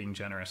might be being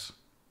generous.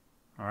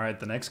 All right,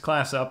 the next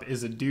class up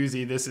is a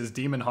doozy. This is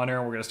Demon Hunter,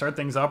 and we're going to start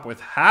things up with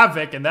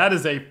Havoc, and that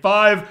is a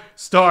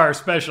 5-star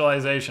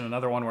specialization.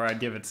 Another one where I'd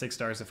give it 6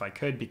 stars if I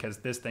could, because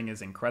this thing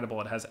is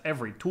incredible. It has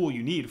every tool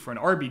you need for an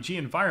RBG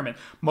environment.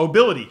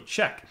 Mobility,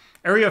 check.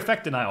 Area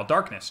effect denial,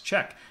 darkness,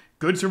 check.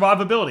 Good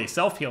survivability,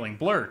 self-healing,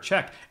 blur,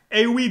 check.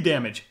 AoE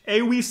damage,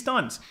 AoE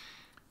stuns,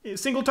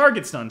 single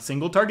target stun,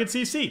 single target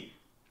CC,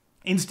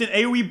 instant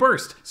AoE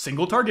burst,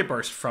 single target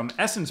burst from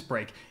Essence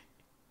Break.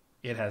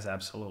 It has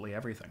absolutely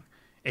everything.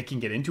 It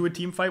can get into a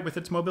team fight with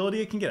its mobility.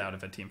 It can get out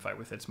of a team fight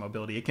with its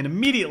mobility. It can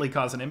immediately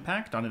cause an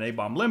impact on an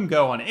A-bomb limb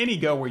go, on any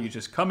go where you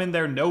just come in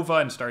there, Nova,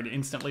 and start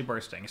instantly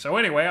bursting. So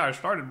anyway, I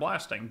started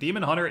blasting.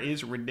 Demon Hunter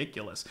is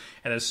ridiculous.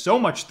 It has so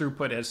much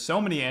throughput, it has so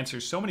many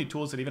answers, so many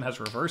tools. It even has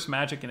reverse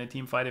magic in a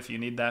team fight if you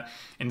need that.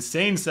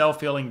 Insane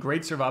self-healing,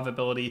 great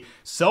survivability,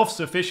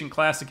 self-sufficient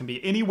class that can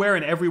be anywhere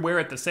and everywhere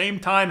at the same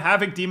time.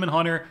 Havoc Demon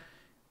Hunter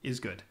is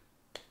good.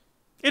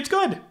 It's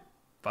good.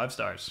 5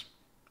 stars.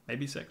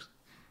 Maybe 6.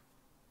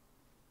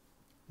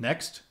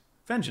 Next,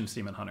 Vengeance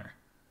Demon Hunter.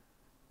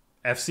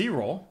 FC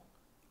roll,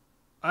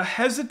 a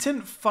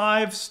hesitant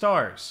 5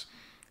 stars.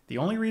 The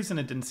only reason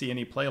it didn't see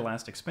any play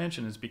last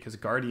expansion is because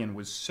Guardian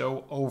was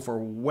so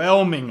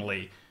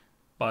overwhelmingly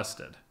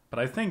busted. But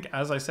I think,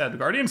 as I said, the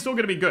Guardian's still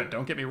going to be good,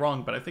 don't get me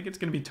wrong, but I think it's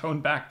going to be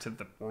toned back to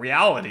the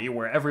reality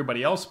where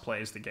everybody else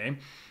plays the game,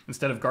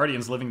 instead of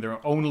Guardians living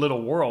their own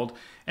little world.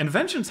 And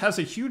Vengeance has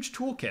a huge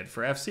toolkit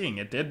for FCing.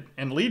 It did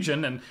in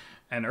Legion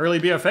and early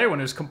BFA when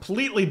it was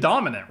completely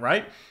dominant,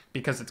 right?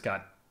 Because it's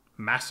got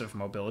massive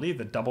mobility,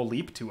 the double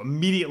leap to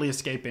immediately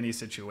escape any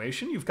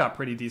situation. You've got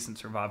pretty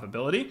decent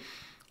survivability.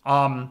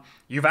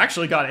 You've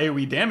actually got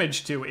AoE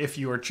damage too if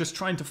you are just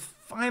trying to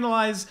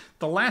finalize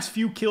the last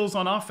few kills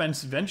on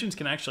offense. Vengeance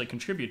can actually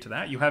contribute to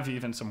that. You have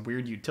even some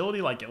weird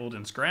utility like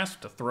Illidan's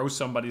Grasp to throw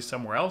somebody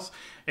somewhere else.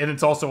 And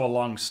it's also a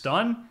long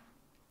stun.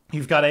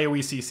 You've got AoE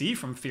CC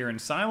from Fear and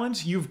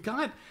Silence. You've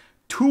got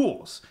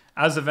tools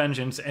as a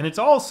Vengeance, and it's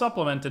all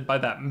supplemented by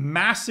that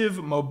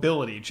massive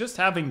mobility. Just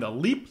having the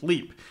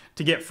leap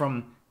to get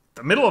from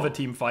the middle of a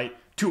team fight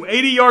to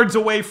 80 yards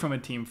away from a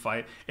team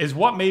fight is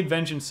what made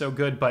Vengeance so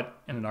good.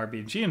 But in an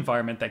RPG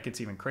environment, that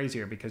gets even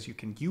crazier because you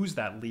can use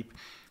that leap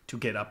to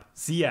get up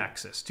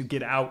Z-axis, to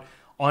get out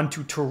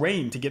onto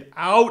terrain, to get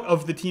out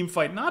of the team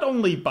fight, not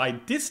only by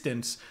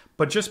distance,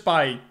 but just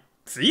by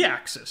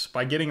Z-axis,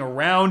 by getting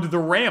around the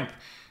ramp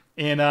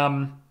in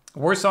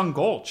Warsong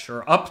Gulch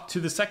or up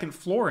to the 2nd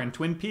floor in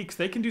Twin Peaks.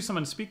 They can do some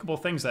unspeakable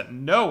things that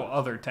no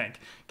other tank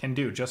can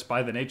do just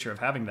by the nature of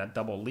having that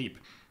double leap.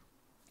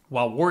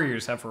 While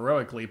Warriors have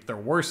heroic leap, they're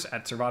worse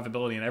at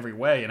survivability in every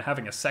way, and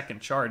having a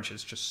second charge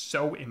is just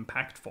so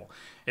impactful.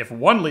 If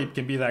one leap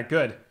can be that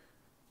good,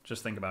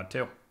 just think about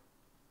 2.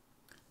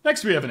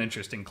 Next, we have an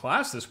interesting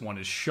class. This one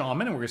is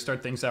Shaman, and we're going to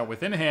start things out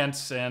with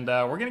Enhance, and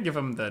we're going to give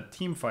them the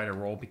Team Fighter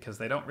role because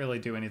they don't really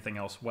do anything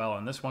else well,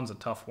 and this one's a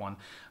tough one.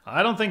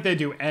 I don't think they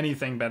do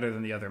anything better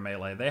than the other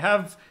melee. They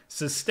have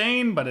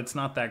Sustain, but it's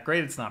not that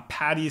great. It's not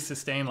Patty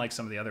Sustain like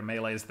some of the other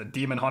melees, the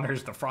Demon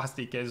Hunters, the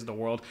Frosty Kids of the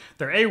world.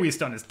 Their AoE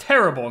stun is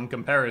terrible in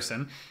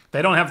comparison.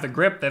 They don't have the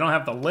grip, they don't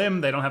have the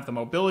limb, they don't have the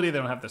mobility, they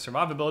don't have the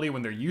survivability.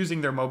 When they're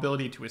using their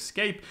mobility to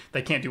escape,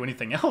 they can't do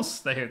anything else.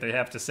 They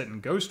have to sit in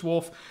Ghost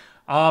Wolf.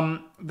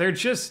 They're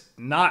just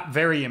not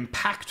very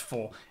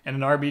impactful in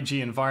an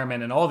RPG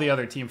environment, and all the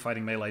other team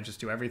fighting melee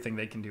just do everything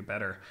they can do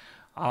better.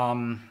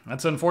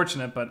 That's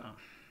unfortunate, but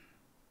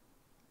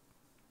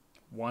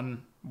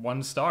 1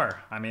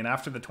 star. I mean,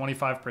 after the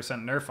 25%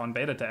 nerf on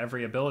beta to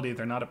every ability,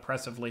 they're not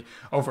oppressively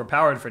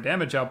overpowered for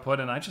damage output,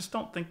 and I just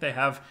don't think they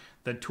have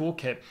the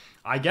toolkit.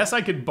 I guess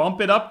I could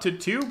bump it up to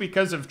 2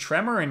 because of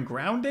Tremor and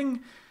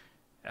Grounding.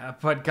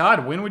 But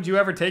God, when would you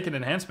ever take an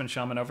Enhancement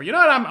Shaman over? You know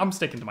what? I'm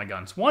sticking to my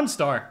guns. 1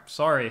 star.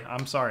 Sorry.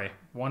 I'm sorry.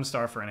 1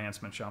 star for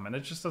Enhancement Shaman.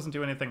 It just doesn't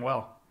do anything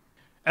well.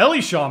 Ellie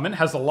Shaman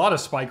has a lot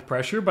of spike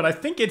pressure, but I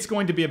think it's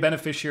going to be a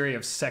beneficiary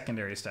of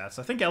secondary stats.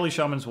 I think Ellie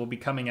Shamans will be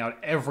coming out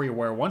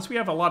everywhere once we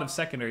have a lot of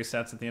secondary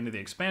stats at the end of the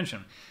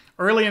expansion.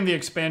 Early in the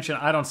expansion,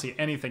 I don't see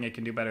anything it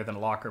can do better than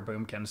Locke or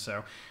Boomkin,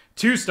 so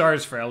 2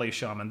 stars for Ellie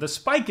Shaman. The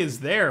spike is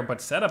there, but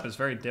setup is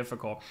very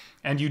difficult,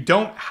 and you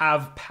don't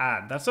have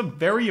pad. That's a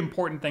very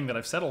important thing that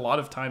I've said a lot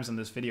of times in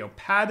this video.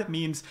 Pad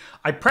means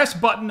I press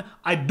button,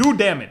 I do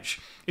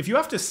damage. If you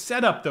have to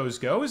set up those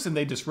goes and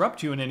they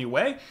disrupt you in any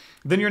way,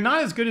 then you're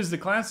not as good as the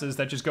classes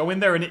that just go in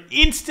there and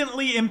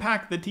instantly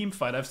impact the team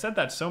fight. I've said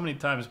that so many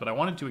times, but I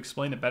wanted to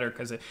explain it better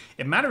because it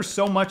matters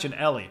so much in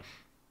Ellie.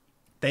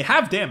 They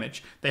have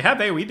damage. They have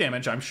AoE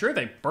damage. I'm sure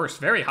they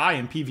burst very high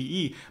in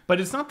PvE,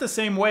 but it's not the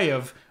same way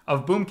of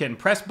Boomkin.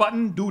 Press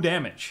button, do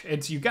damage.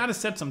 You got to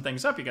set some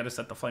things up. You got to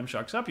set the Flame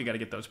Shocks up. You got to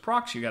get those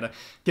procs. You got to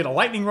get a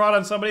Lightning Rod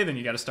on somebody. Then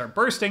you got to start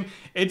bursting.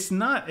 It's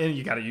not, and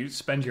you got to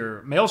spend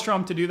your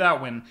Maelstrom to do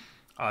that when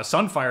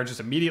Sunfire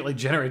just immediately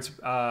generates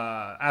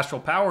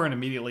Astral Power and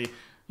immediately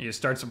you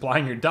start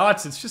supplying your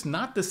dots. It's just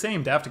not the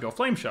same to have to go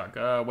Flame Shock.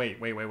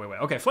 Wait.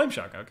 Okay, Flame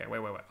Shock. Okay,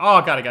 wait.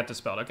 Oh, God, I got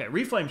dispelled. Okay,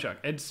 re-Flame Shock.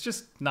 It's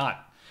just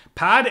not.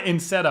 Pad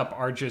and setup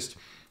are just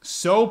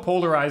so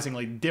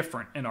polarizingly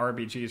different in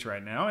RPGs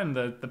right now, and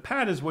the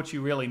pad is what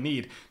you really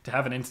need to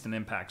have an instant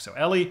impact. So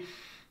Ellie,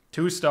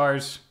 2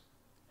 stars,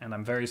 and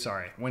I'm very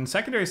sorry. When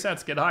secondary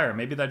stats get higher,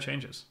 maybe that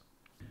changes.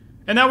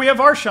 And now we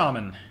have our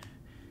Shaman.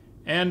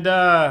 And,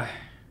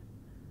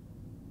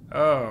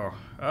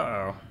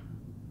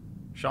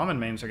 Shaman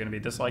mains are going to be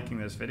disliking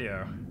this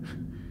video.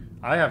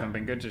 I haven't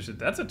been good to...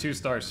 That's a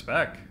 2-star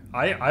spec.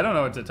 I don't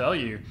know what to tell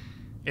you.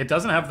 It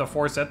doesn't have the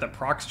 4 set that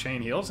procs chain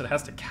heals. It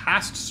has to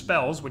cast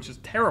spells, which is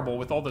terrible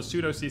with all the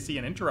pseudo CC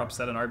and interrupts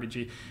that an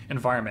RPG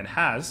environment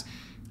has.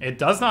 It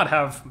does not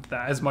have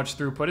as much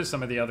throughput as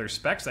some of the other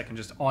specs that can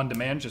just on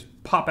demand just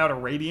pop out a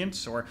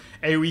Radiance or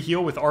AoE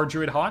heal with our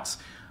Druid Hots.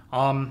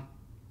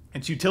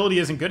 Its utility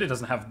isn't good. It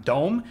doesn't have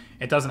Dome.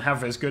 It doesn't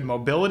have as good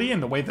mobility,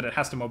 and the way that it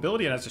has to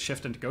mobility, it has to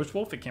shift into Ghost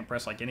Wolf. It can't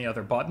press like any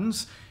other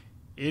buttons.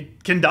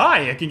 It can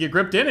die. It can get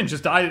gripped in and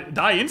just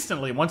die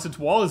instantly. Once its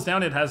wall is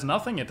down, it has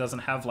nothing. It doesn't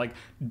have like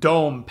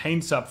Dome,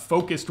 Paints Up,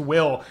 Focused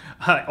Will,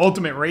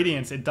 Ultimate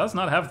Radiance. It does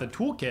not have the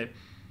toolkit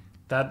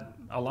that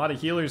a lot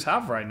of healers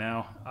have right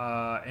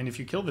now. And if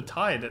you kill the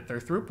Tide, their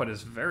throughput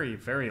is very,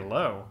 very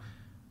low.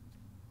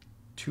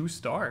 2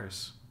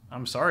 stars.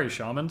 I'm sorry,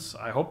 Shamans.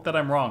 I hope that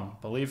I'm wrong.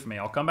 Believe me.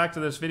 I'll come back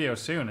to this video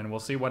soon, and we'll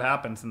see what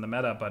happens in the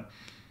meta, but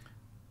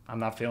I'm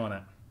not feeling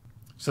it.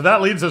 So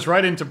that leads us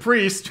right into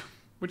Priest,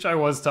 which I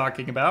was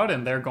talking about,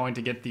 and they're going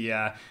to get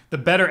the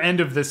better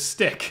end of the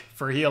stick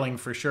for healing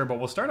for sure. But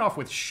we'll start off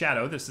with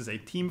Shadow. This is a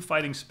team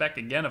fighting spec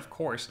again, of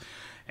course.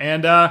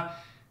 And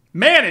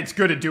man, it's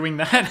good at doing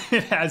that.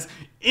 It has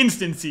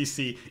instant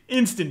CC,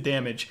 instant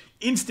damage,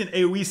 instant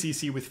AoE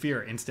CC with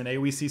Fear, instant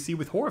AoE CC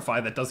with Horrify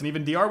that doesn't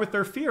even DR with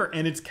their Fear,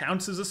 and it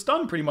counts as a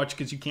stun pretty much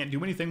because you can't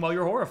do anything while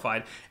you're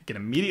horrified. It can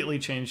immediately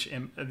change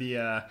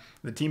the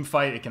team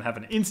fight. It can have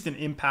an instant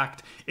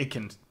impact. It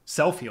can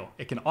self-heal.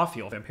 It can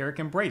off-heal. Vampiric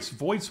Embrace,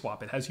 Void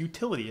Swap. It has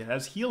utility. It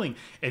has healing.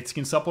 It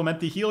can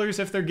supplement the healers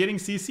if they're getting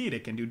CC'd.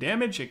 It can do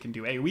damage. It can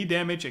do AoE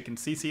damage. It can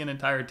CC an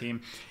entire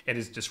team. It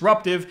is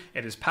disruptive.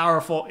 It is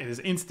powerful. It is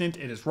instant.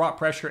 It is rot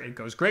pressure. It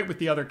goes great with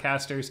the other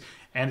casters,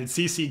 and its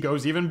CC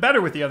goes even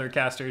better with the other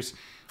casters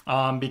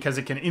because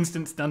it can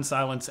instant stun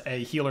silence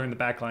a healer in the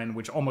backline,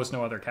 which almost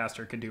no other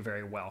caster can do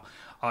very well.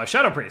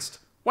 Shadow Priest.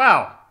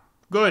 Wow.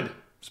 Good.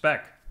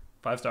 Spec.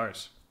 5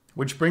 stars.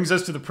 Which brings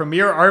us to the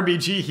premier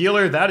RBG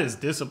healer, that is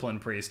Discipline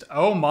Priest.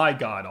 Oh my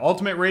god.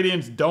 Ultimate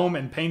Radiance, Dome,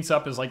 and Paints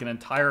Up is like an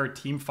entire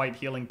team fight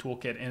healing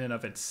toolkit in and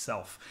of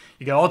itself.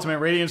 You get Ultimate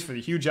Radiance for the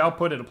huge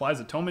output, it applies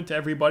Atonement to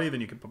everybody,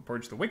 then you can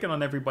Purge the Wicked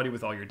on everybody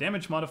with all your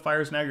damage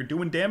modifiers. Now you're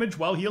doing damage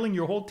while healing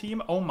your whole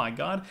team. Oh my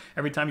god.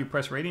 Every time you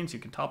press Radiance, you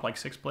can top like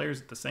 6 players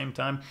at the same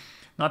time.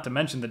 Not to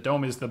mention the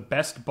Dome is the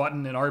best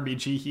button in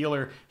RBG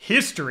healer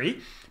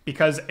history,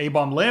 because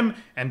A-Bomb Limb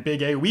and big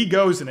AoE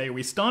goes and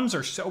AoE stuns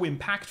are so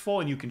impactful,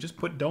 and you can just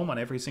put Dome on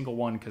every single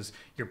one because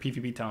your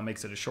PvP talent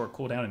makes it a short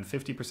cooldown and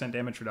 50%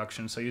 damage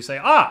reduction. So you say,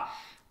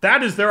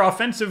 that is their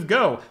offensive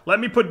go. Let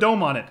me put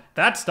Dome on it.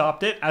 That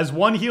stopped it. As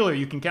one healer,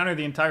 you can counter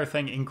the entire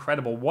thing.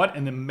 Incredible. What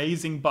an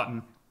amazing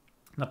button.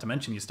 Not to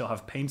mention, you still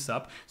have Paints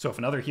Up. So if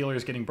another healer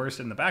is getting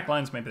bursted in the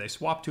backlines, maybe they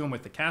swap to him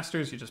with the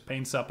casters, you just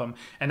Paints Up him,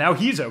 and now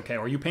he's okay.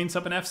 Or you Paints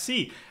Up an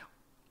FC.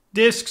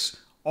 Discs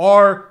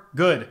are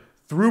good.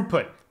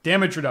 Throughput.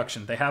 Damage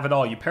reduction, they have it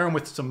all. You pair them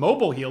with some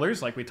mobile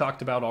healers, like we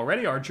talked about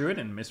already, our Druid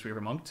and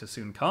Mistweaver Monk to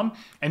soon come,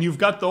 and you've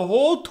got the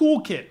whole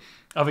toolkit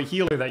of a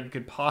healer that you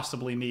could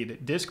possibly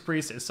need. Disc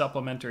Priest is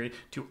supplementary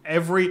to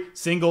every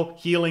single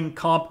healing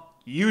comp.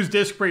 Use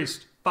Disc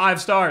Priest.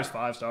 5 stars,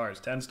 5 stars,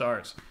 10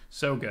 stars.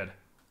 So good.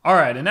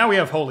 Alright, and now we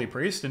have Holy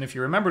Priest, and if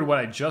you remembered what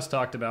I just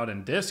talked about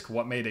in Disc,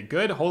 what made it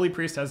good, Holy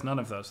Priest has none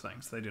of those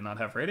things. They do not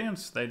have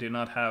Radiance, they do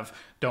not have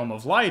Dome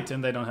of Light,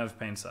 and they don't have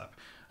Paints Up.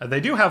 They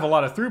do have a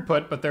lot of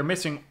throughput, but they're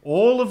missing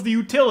all of the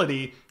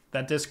utility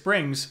that Disc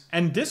brings,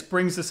 and Disc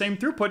brings the same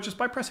throughput just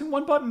by pressing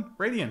one button,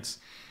 Radiance.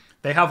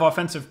 They have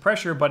offensive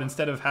pressure, but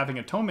instead of having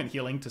Atonement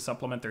healing to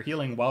supplement their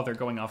healing while they're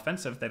going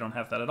offensive, they don't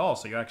have that at all,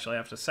 so you actually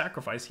have to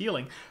sacrifice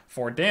healing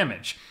for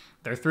damage.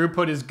 Their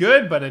throughput is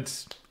good, but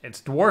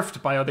it's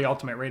dwarfed by the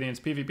Ultimate Radiance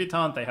PvP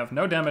talent. They have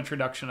no damage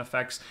reduction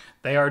effects.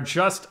 They are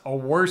just a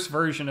worse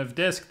version of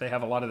Disc. They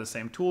have a lot of the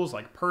same tools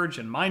like Purge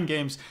and Mind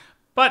Games,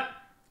 but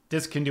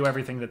Disc can do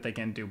everything that they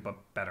can do, but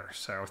better.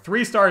 So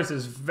 3 stars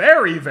is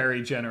very,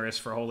 very generous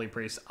for Holy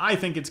Priest. I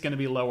think it's going to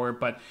be lower,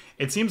 but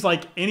it seems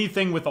like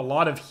anything with a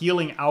lot of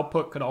healing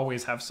output could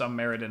always have some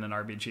merit in an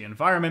RBG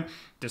environment,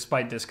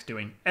 despite Disc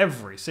doing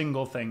every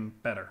single thing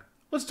better.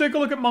 Let's take a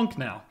look at Monk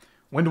now.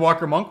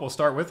 Windwalker Monk we'll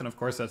start with, and of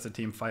course that's the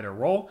team fighter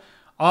role.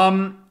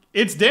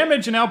 Its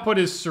damage and output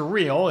is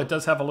surreal. It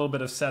does have a little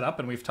bit of setup,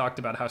 and we've talked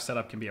about how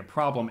setup can be a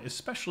problem,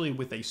 especially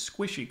with a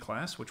squishy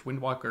class, which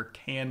Windwalker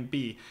can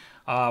be.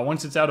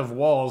 Once it's out of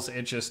walls,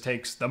 it just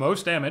takes the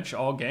most damage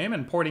all game,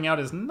 and porting out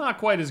is not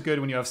quite as good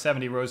when you have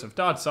 70 rows of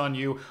dots on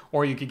you,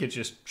 or you could get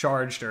just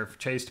charged or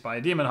chased by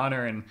a demon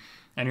hunter, and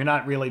you're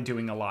not really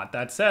doing a lot.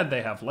 That said,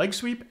 they have leg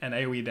sweep and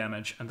AoE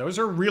damage, and those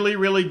are really,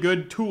 really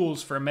good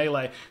tools for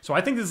melee. So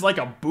I think this is like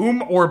a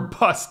boom or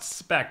bust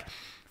spec.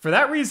 For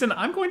that reason,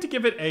 I'm going to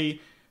give it a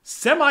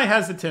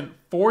semi-hesitant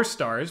 4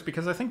 stars,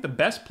 because I think the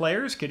best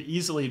players could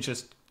easily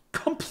just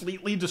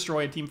completely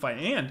destroy a team fight,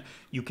 and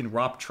you can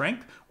Rop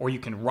Trank, or you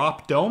can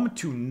Rop Dome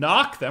to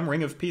knock them,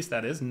 Ring of Peace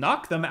that is,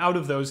 knock them out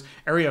of those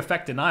area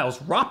effect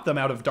denials, Rop them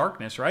out of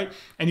darkness, right?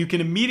 And you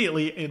can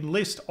immediately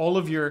enlist all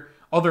of your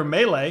other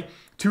melee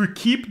to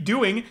keep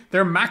doing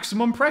their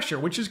maximum pressure,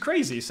 which is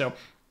crazy. So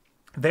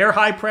they're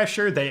high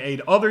pressure, they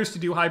aid others to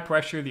do high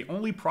pressure. The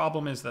only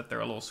problem is that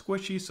they're a little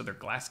squishy, so they're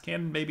glass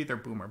cannon, maybe they're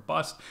boom or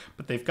bust.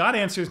 But they've got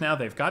answers now,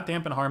 they've got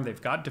dampen harm,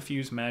 they've got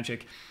diffuse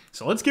magic.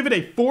 So let's give it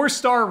a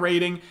 4-star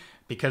rating,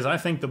 because I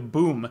think the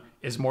boom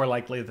is more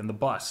likely than the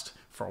bust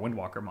for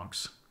Windwalker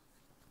monks.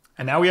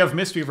 And now we have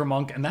Mistweaver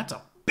monk, and that's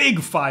a big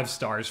 5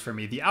 stars for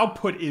me. The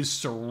output is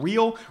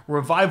surreal.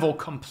 Revival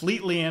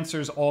completely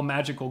answers all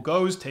magical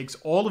goes, takes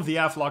all of the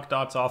Aflock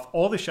dots off,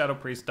 all the Shadow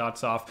Priest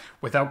dots off,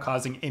 without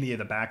causing any of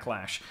the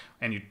backlash.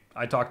 And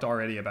I talked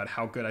already about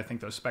how good I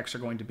think those specs are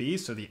going to be,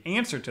 so the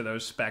answer to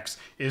those specs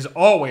is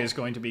always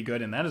going to be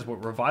good, and that is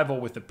what Revival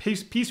with the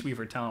Peace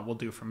Weaver talent will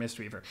do for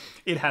Mistweaver.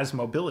 It has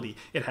mobility,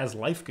 it has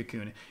Life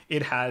Cocoon,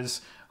 it has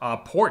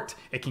port,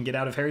 it can get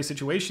out of hairy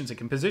situations, it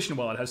can position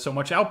well, it has so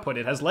much output,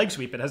 it has leg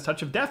sweep, it has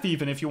touch of death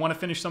even if you want to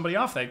finish somebody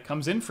off that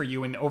comes in for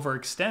you and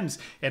overextends,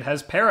 it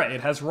has para,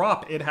 it has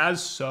ROP, it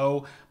has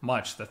so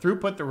much. The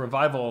throughput, the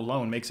Revival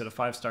alone makes it a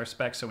 5-star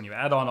spec, so when you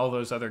add on all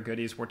those other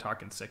goodies, we're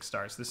talking 6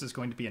 stars. This is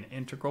going to be an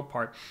integral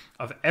part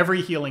of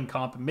every healing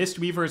comp.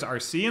 Mistweavers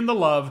are seeing the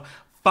love.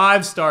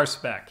 5-star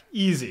spec.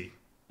 Easy.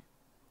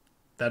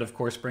 That, of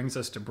course, brings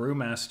us to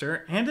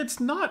Brewmaster, and it's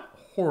not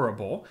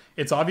horrible.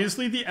 It's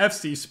obviously the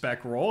FC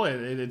spec role.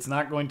 It's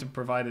not going to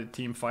provide a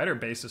team fight or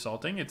base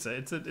assaulting. It's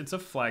a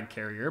flag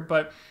carrier,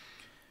 but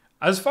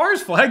as far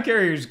as flag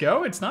carriers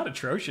go, it's not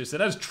atrocious. It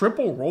has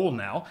triple roll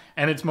now,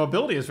 and its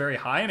mobility is very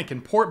high, and it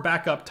can port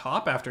back up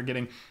top after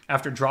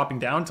dropping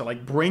down to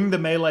like bring the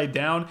melee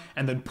down,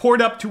 and then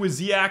port up to a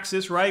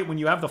Z-axis, right, when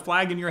you have the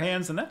flag in your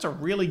hands, and that's a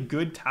really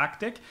good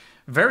tactic.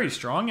 Very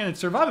strong, and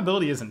its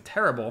survivability isn't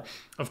terrible.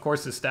 Of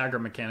course, the stagger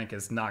mechanic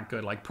is not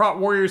good. Like, Prot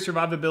Warrior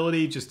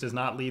survivability just does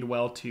not lead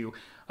well to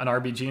an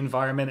RBG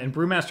environment, and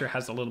Brewmaster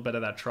has a little bit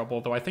of that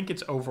trouble, though I think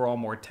it's overall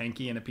more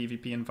tanky in a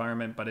PvP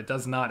environment, but it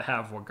does not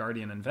have what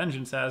Guardian and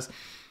Vengeance has.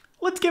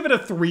 Let's give it a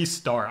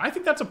 3-star. I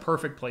think that's a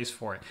perfect place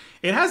for it.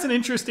 It has an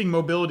interesting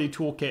mobility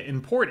toolkit,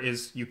 and port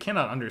is, you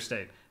cannot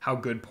understate how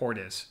good port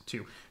is.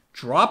 To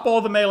drop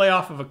all the melee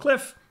off of a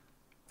cliff,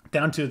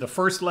 down to the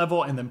first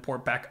level, and then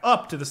port back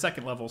up to the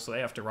second level, so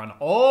they have to run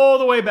all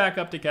the way back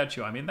up to catch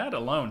you. I mean, that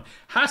alone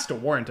has to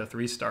warrant a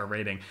 3-star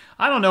rating.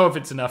 I don't know if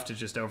it's enough to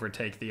just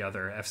overtake the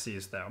other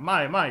FCs, though.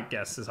 My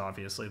guess is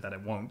obviously that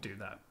it won't do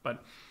that.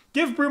 But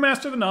give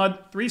Brewmaster the nod,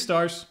 3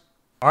 stars.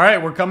 All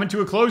right, we're coming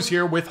to a close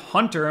here with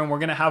Hunter, and we're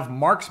going to have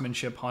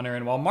Marksmanship Hunter.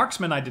 And while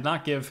Marksman I did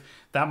not give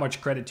that much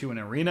credit to an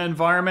arena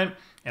environment,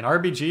 in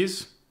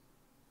RBGs,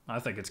 I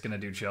think it's going to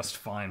do just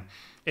fine.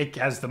 It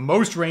has the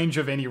most range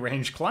of any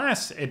ranged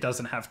class. It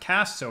doesn't have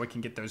cast, so it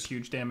can get those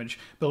huge damage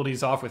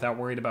abilities off without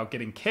worried about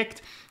getting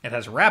kicked. It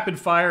has rapid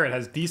fire. It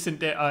has decent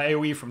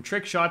AoE from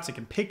trick shots. It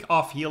can pick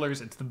off healers.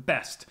 It's the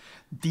best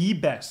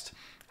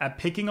at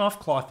picking off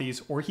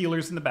clothies or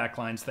healers in the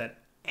backlines that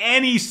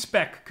any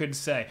spec could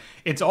say.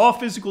 It's all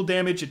physical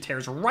damage. It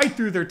tears right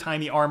through their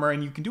tiny armor,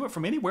 and you can do it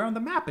from anywhere on the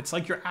map. It's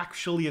like you're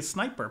actually a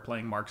sniper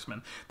playing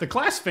Marksman. The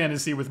class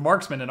fantasy with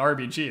Marksman and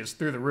RBG is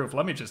through the roof.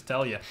 Let me just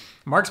tell you,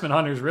 Marksman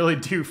Hunters really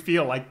do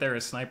feel like they're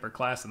a sniper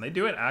class, and they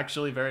do it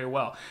actually very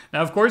well.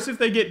 Now, of course, if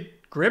they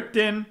get gripped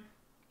in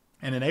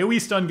and an AoE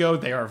stun go,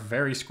 they are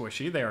very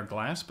squishy. They are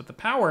glass, but the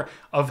power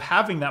of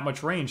having that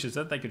much range is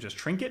that they could just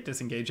trinket,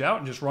 disengage out,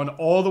 and just run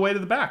all the way to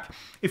the back.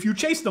 If you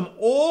chase them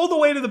all the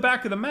way to the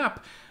back of the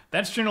map,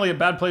 that's generally a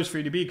bad place for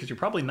you to be because you're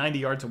probably 90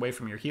 yards away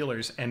from your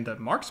healers, and the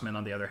Marksman,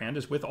 on the other hand,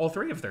 is with all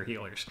 3 of their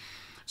healers.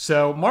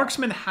 So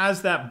Marksman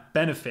has that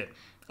benefit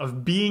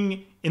of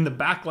being in the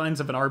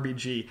backlines of an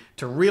RBG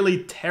to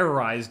really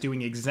terrorize,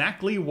 doing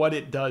exactly what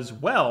it does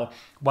well,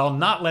 while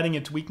not letting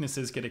its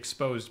weaknesses get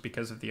exposed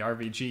because of the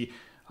RBG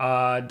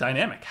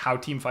dynamic, how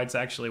team fights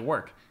actually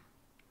work.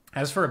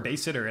 As for a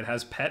base hitter, it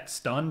has pet,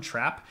 stun,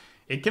 trap.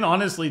 It can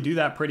honestly do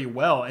that pretty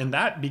well, and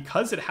that,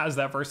 because it has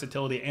that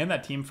versatility and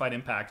that team fight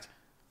impact,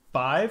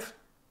 5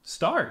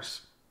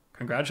 stars.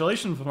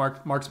 Congratulations,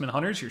 Marksman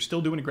Hunters. You're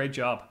still doing a great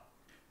job.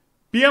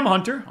 BM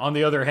Hunter, on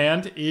the other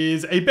hand,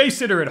 is a base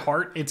hitter at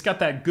heart. It's got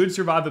that good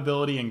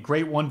survivability and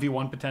great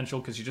 1v1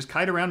 potential because you just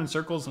kite around in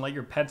circles and let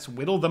your pets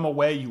whittle them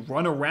away. You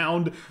run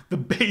around the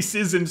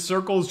bases in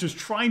circles just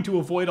trying to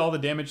avoid all the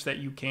damage that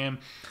you can.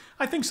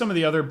 I think some of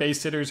the other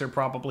base hitters are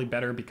probably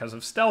better because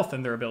of stealth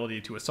and their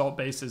ability to assault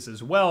bases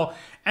as well,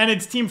 and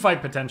its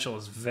teamfight potential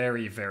is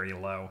very, very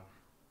low.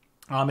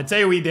 Its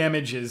AoE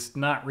damage is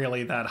not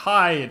really that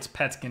high, its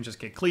pets can just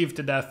get cleaved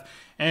to death,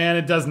 and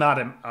it does not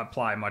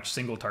apply much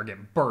single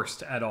target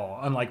burst at all.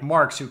 Unlike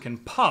Marks, who can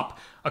pop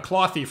a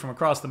clothy from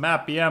across the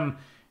map, BM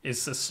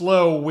is a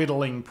slow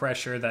whittling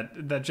pressure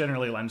that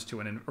generally lends to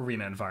an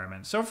arena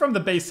environment. So from the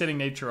base hitting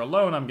nature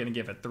alone, I'm going to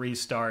give it 3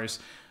 stars,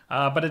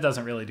 but it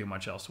doesn't really do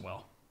much else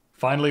well.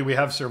 Finally, we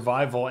have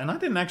Survival, and I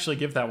didn't actually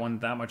give that one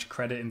that much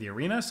credit in the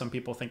arena. Some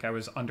people think I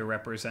was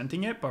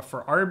underrepresenting it, but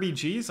for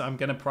RBGs, I'm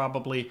going to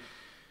probably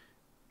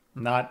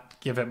not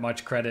give it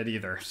much credit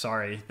either.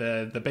 Sorry.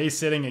 The base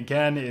hitting,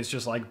 again, is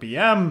just like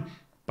BM,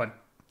 but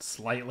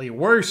slightly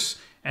worse.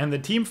 And the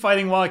team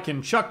fighting, while it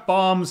can chuck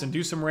bombs and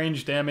do some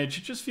range damage,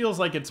 it just feels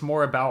like it's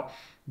more about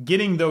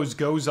getting those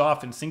goes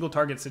off in single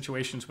target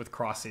situations with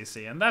cross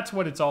AC. And that's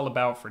what it's all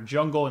about for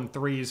jungle and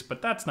 3s,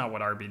 but that's not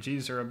what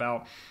RBGs are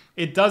about.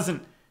 It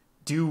doesn't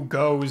do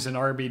goes and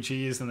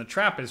RBGs, and the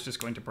trap is just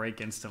going to break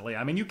instantly.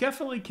 I mean, you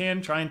definitely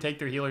can try and take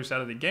their healers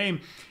out of the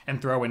game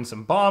and throw in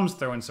some bombs,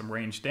 throw in some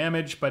range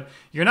damage, but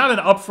you're not an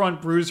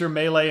upfront bruiser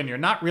melee, and you're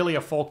not really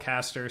a full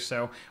caster,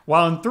 so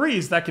while in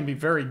 3s that can be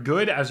very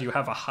good as you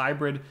have a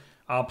hybrid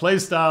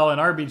playstyle, in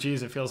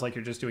RBGs it feels like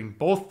you're just doing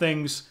both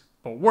things,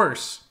 but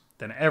worse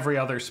than every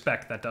other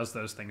spec that does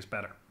those things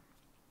better.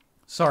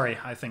 Sorry,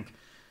 I think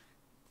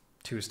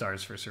 2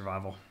 stars for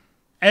survival.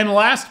 And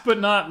last but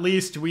not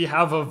least, we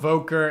have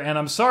Evoker, and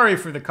I'm sorry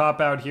for the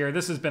cop-out here.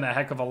 This has been a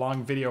heck of a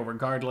long video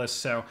regardless,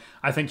 so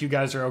I think you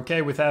guys are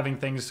okay with having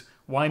things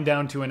wind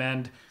down to an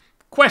end.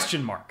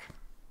 Question mark.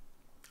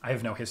 I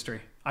have no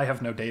history. I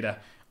have no data.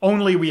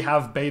 Only we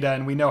have beta,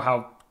 and we know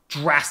how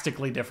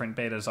drastically different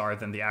betas are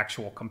than the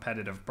actual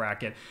competitive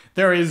bracket.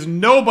 There is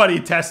nobody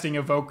testing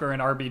Evoker and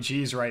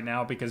RBGs right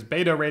now because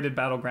beta-rated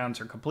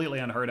battlegrounds are completely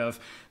unheard of.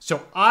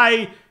 So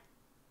I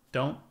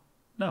don't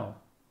know.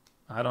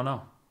 I don't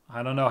know.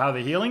 I don't know how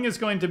the healing is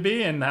going to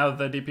be and how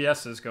the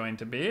DPS is going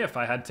to be. If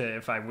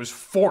I was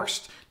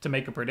forced to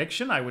make a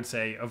prediction, I would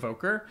say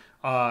Evoker.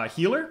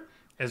 Healer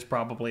is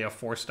probably a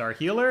 4-star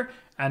healer,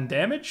 and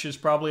damage is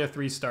probably a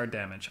 3-star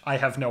damage. I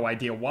have no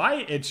idea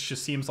why. It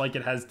just seems like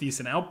it has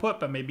decent output,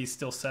 but maybe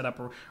still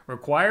setup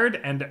required,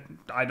 and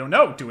I don't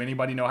know. Do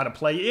anybody know how to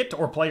play it,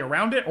 or play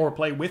around it, or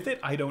play with it?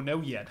 I don't know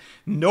yet.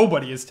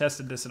 Nobody has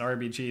tested this in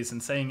RBGs,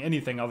 and saying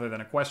anything other than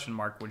a question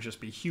mark would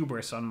just be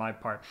hubris on my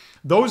part.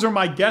 Those are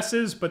my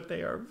guesses, but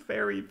they are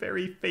very,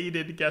 very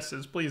faded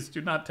guesses. Please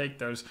do not take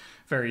those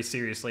very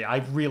seriously. I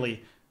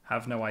really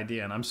have no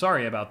idea, and I'm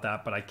sorry about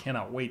that, but I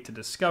cannot wait to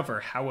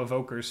discover how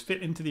Evokers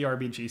fit into the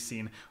RBG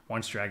scene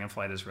once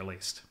Dragonflight is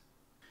released.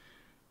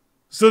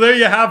 So there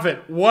you have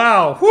it.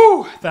 Wow,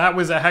 whew, that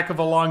was a heck of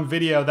a long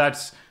video.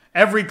 That's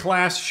every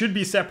class should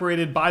be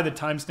separated by the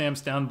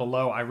timestamps down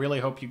below. I really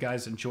hope you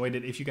guys enjoyed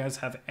it. If you guys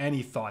have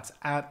any thoughts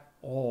at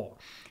all,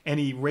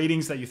 any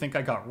ratings that you think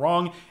I got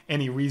wrong,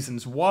 any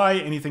reasons why,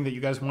 anything that you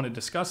guys want to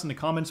discuss in the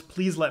comments,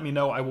 please let me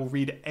know. I will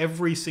read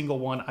every single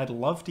one. I'd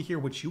love to hear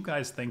what you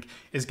guys think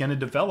is going to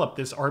develop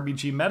this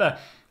RBG meta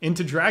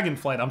into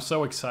Dragonflight. I'm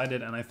so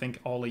excited, and I think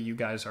all of you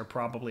guys are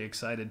probably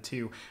excited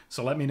too.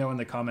 So let me know in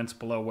the comments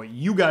below what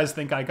you guys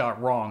think I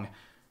got wrong,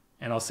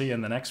 and I'll see you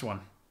in the next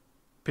one.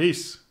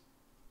 Peace.